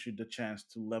gives you the chance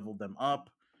to level them up,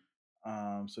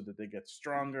 so that they get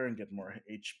stronger and get more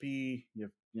HP. You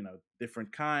have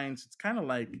different kinds. It's kind of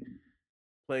like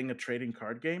playing a trading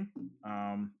card game,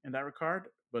 in that regard,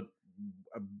 but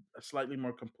a, a slightly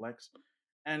more complex.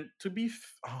 And to be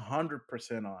 100%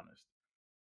 honest,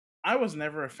 I was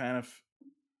never a fan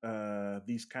of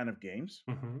these kind of games.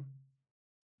 Hmm.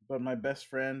 But my best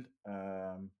friend,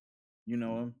 you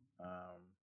know him,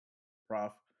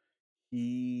 Prof.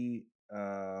 He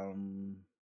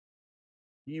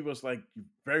he was like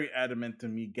very adamant to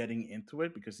me getting into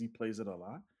it because he plays it a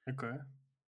lot. Okay.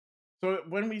 So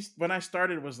when I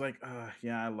started, it was like,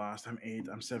 yeah, I lost. I'm 8.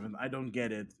 I'm 7. I don't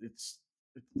get it.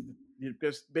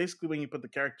 Because basically when you put the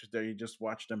characters there, you just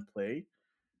watch them play.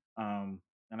 And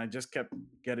I just kept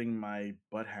getting my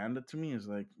butt handed to me. It's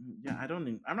like, yeah,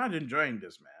 I'm not enjoying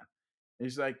this, man.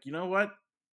 He's like, you know what?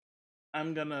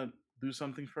 I'm gonna do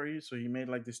something for you. So he made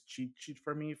like this cheat sheet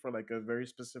for me for like a very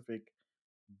specific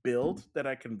build that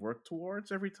I can work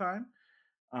towards every time.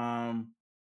 Um,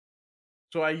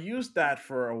 so I used that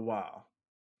for a while,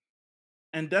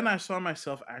 and then I saw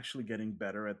myself actually getting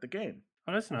better at the game,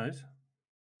 Oh, that's nice.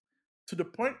 to the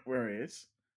point where it is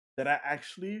that I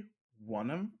actually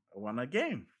won a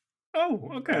game Oh,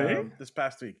 okay. this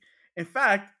past week. In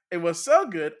fact, it was so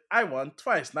good I won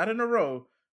twice, not in a row,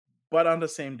 but on the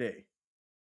same day.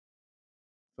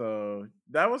 So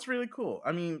that was really cool.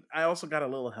 I mean, I also got a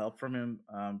little help from him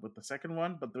with the second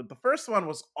one, but the first one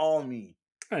was all me.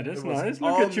 Hey, It that's was nice.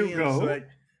 Look all at you me, and it's go. like,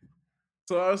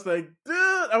 so I was like, dude,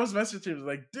 I was messaging him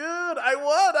like, dude, I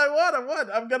won.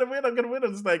 I'm gonna win. I'm gonna win.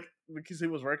 It's like because he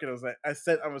was working.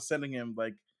 I was sending him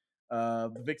like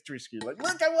the victory screen. Like,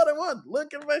 look, I won.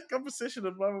 Look at my composition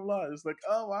and blah blah blah. It's like,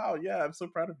 oh wow, yeah, I'm so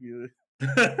proud of you.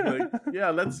 Like, yeah,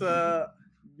 let's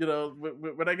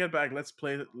when I get back, let's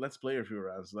play a few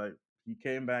rounds. Like he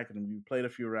came back and we played a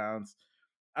few rounds.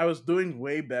 I was doing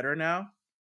way better now.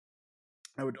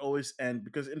 I would always end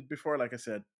because before, like I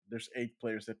said, there's 8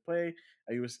 players that play.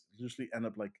 I usually end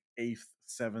up like eighth,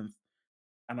 seventh,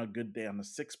 on a good day on the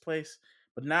sixth place.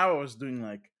 But now I was doing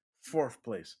like fourth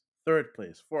place, third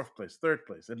place, fourth place, third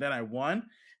place, and then I won.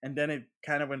 And then it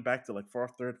kind of went back to like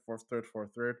fourth, third, fourth, third,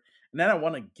 fourth, third, and then I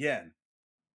won again.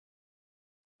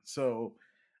 So,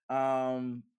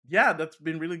 yeah, that's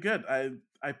been really good.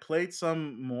 I played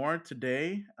some more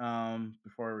today,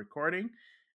 before recording,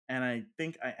 and I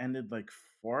think I ended like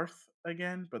fourth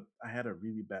again, but I had a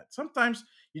really bad. Sometimes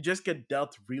you just get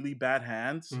dealt really bad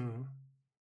hands, Mhm.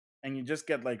 and you just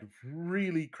get like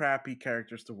really crappy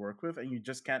characters to work with, and you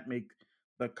just can't make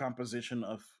the composition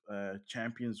of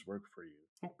champions work for you.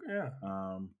 Okay, yeah,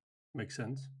 Um, makes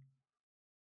sense.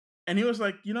 and he was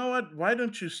like, you know what? Why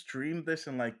don't you stream this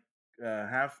and like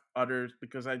have others?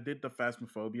 Because I did the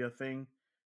Phasmophobia thing,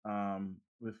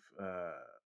 with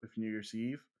New Year's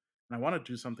Eve, and I want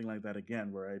to do something like that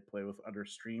again, where I play with other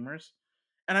streamers.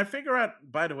 And I figure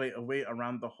out, by the way, a way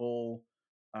around the whole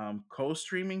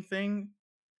co-streaming thing,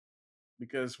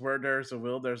 because where there's a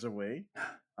will, there's a way.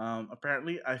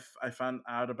 Apparently, I found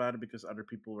out about it because other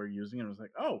people were using it. And I was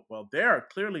like, oh, well, they are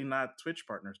clearly not Twitch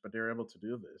partners, but they're able to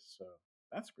do this, so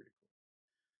that's pretty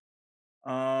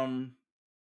cool.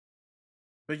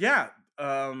 But yeah,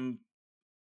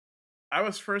 I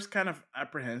was first kind of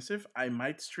apprehensive. I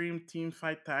might stream Team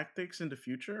Fight Tactics in the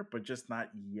future, but just not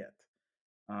yet.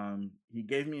 He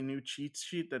gave me a new cheat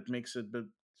sheet that makes it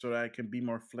so that I can be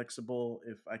more flexible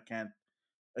if I can't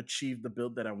achieve the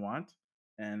build that I want,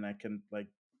 and I can like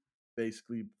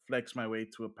basically flex my way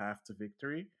to a path to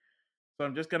victory. So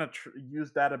I'm just gonna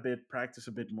use that a bit, practice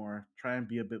a bit more, try and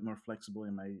be a bit more flexible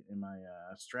in my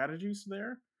strategies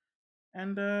there.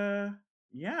 And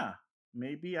yeah,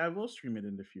 maybe I will stream it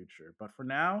in the future. But for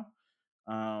now,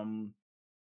 um,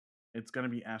 it's gonna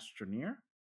be Astroneer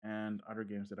and other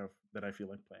games that I feel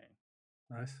like playing.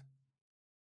 Nice.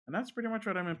 And that's pretty much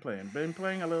what I've been playing. Been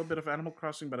playing a little bit of Animal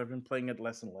Crossing, but I've been playing it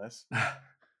less and less.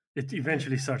 It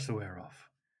eventually starts to wear off.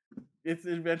 It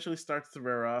eventually starts to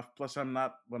wear off. Plus, I'm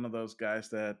not one of those guys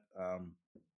that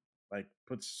like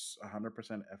puts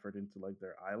 100% effort into like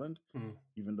their island. Mm.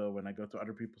 Even though when I go to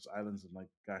other people's islands, I'm like,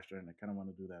 gosh darn, I kind of want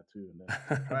to do that too. And then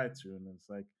I try to, and it's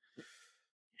like,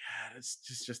 yeah,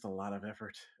 it's just a lot of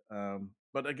effort.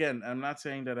 But again, I'm not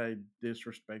saying that I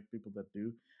disrespect people that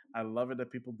do. I love it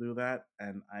that people do that,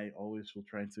 and I always will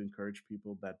try to encourage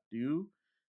people that do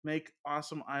make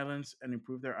awesome islands and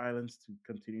improve their islands to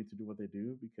continue to do what they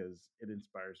do because it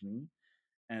inspires me,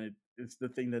 and it's the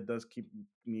thing that does keep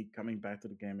me coming back to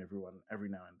the game every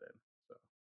now and then.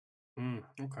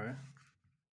 So Okay.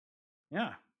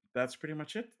 yeah, that's pretty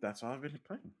much it. That's all I've been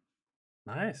playing.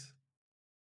 Nice.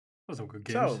 Those some good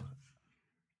games. So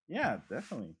yeah,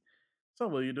 definitely. So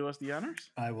will you do us the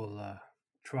honors? I will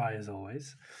try as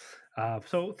always.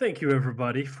 So thank you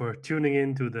everybody for tuning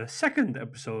in to the second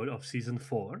episode of season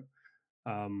 4.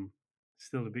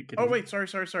 Still a bit Oh getting. wait,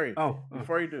 sorry. Oh,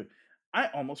 Before you do, I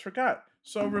almost forgot.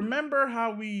 So remember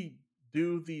how we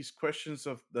do these questions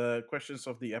of the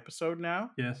episode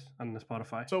now? yes, on the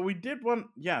Spotify. So we did one,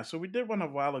 yeah. So we did one a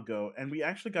while ago, and we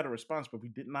actually got a response, but we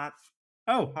did not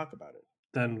Oh, talk about it.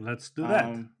 then let's do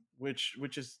that. Which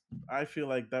is I feel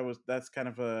like that's kind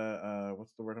of a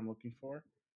what's the word I'm looking for?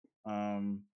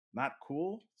 Not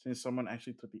cool since someone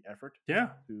actually took the effort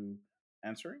Yeah. to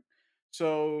answering.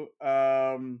 So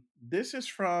this is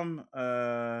from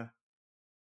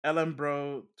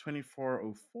Ellenbro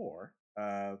 2404.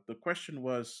 The question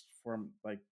was from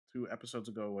like 2 episodes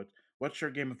ago. What's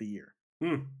your game of the year?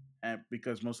 Hmm. And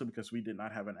mostly because we did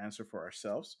not have an answer for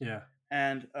ourselves. Yeah.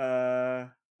 And Ellenbro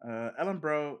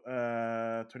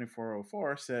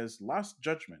 2404 says Lost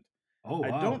Judgment. Oh I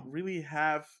wow. don't really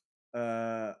have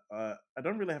a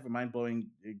mind blowing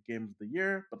game of the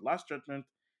year, but Lost Judgment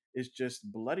is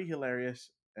just bloody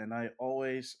hilarious, and I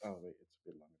always it's a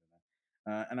bit longer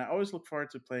than that, and I always look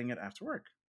forward to playing it after work.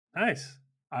 Nice.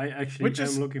 I actually Which am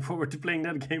is looking forward to playing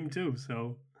that game too.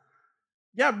 So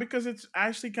yeah, because it's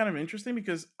actually kind of interesting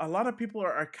because a lot of people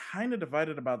are kind of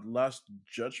divided about Lost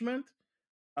Judgment.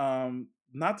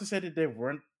 Not to say that they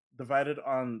weren't divided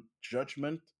on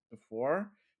Judgment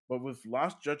before, but with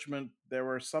Lost Judgment, there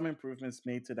were some improvements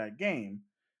made to that game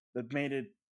that made it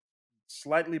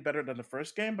slightly better than the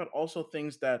first game, but also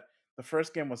things that the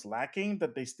first game was lacking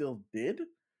that they still did.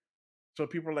 So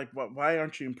people are like, why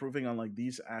aren't you improving on like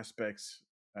these aspects?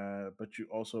 But you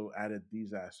also added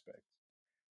these aspects.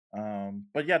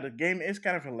 But yeah, the game is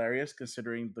kind of hilarious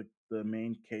considering the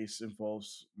main case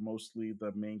involves mostly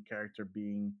the main character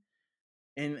being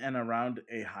in and around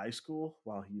a high school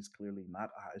while he's clearly not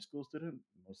a high school student,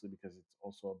 mostly because it's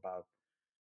also about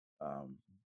um,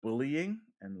 bullying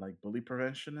and like bully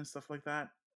prevention and stuff like that.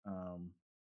 Um,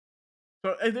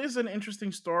 so it is an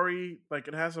interesting story. Like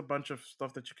it has a bunch of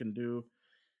stuff that you can do,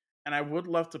 and I would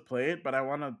love to play it, but I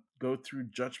want to go through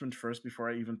Judgment first before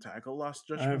I even tackle Lost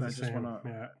I have Judgment. the same.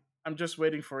 Yeah. I'm just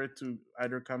waiting for it to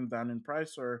either come down in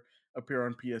price or appear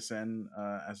on PSN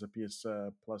as a PS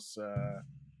Plus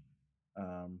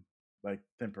um, like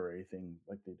temporary thing,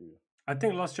 like they do. I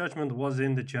think Lost Judgment was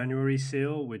in the January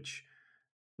sale, which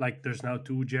like there's now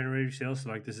 2 January sales. So,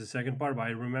 like this is the second part, but I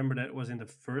remember that it was in the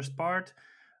first part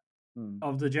Hmm.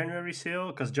 of the January sale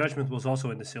because Judgment was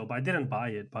also in the sale, but I didn't buy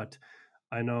it. But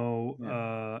I know,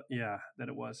 Yeah. yeah, that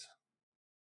it was.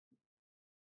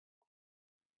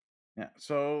 Yeah.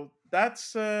 So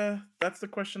that's the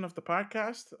question of the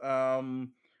podcast.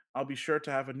 I'll be sure to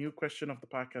have a new question of the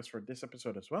podcast for this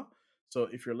episode as well. So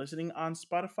if you're listening on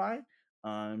Spotify,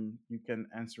 you can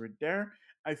answer it there.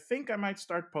 I think I might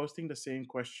start posting the same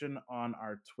question on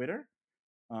our Twitter.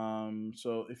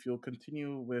 So if you'll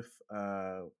continue with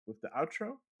the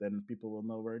outro, then people will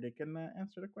know where they can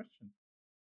answer the question.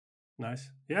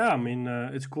 Nice. Yeah, I mean,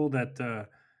 it's cool that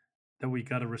we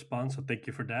got a response. So thank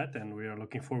you for that, and we are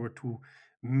looking forward to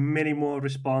many more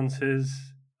responses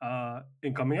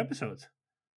in coming episodes.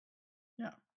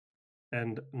 Yeah.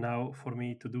 And now for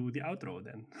me to do the outro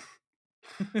then.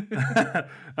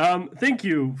 Thank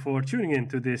you for tuning in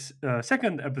to this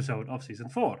second episode of season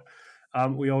 4.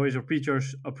 We always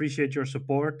appreciate your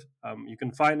support. You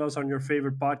can find us on your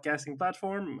favorite podcasting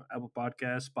platform: Apple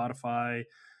Podcast, Spotify,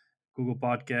 Google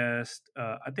Podcast.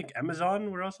 I think Amazon.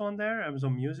 We're also on there.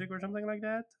 Amazon Music or something like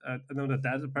that. I know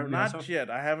that's apparently also. Not yet.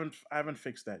 I haven't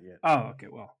fixed that yet. Oh, okay.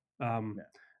 Well, Yeah.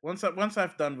 Once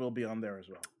I've done, we'll be on there as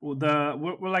well.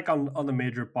 we're like on the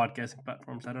major podcasting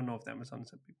platforms. I don't know if Amazon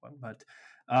is a big one, but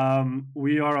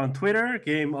we are on Twitter,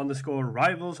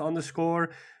 game_rivals_.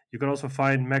 You can also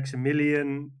find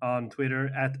Maximilian on Twitter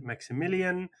at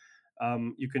Maximilian.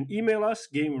 You can email us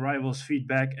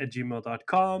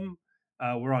gamerivalsfeedback@gmail.com.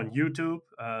 We're on YouTube.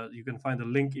 You can find the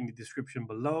link in the description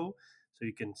below, so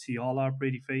you can see all our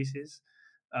pretty faces.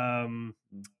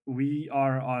 We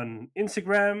are on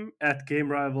Instagram at Game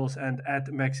Rivals and at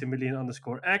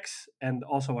Maximilian_X, and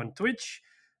also on Twitch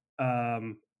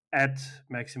at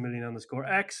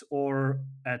Maximilian_X or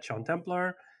at Sean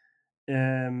Templar.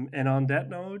 And on that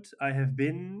note, I have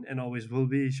been and always will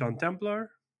be Sean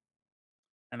Templar.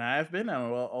 And I have been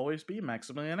and will always be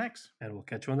Maximilian X. And we'll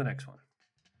catch you on the next one.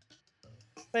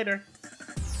 Later.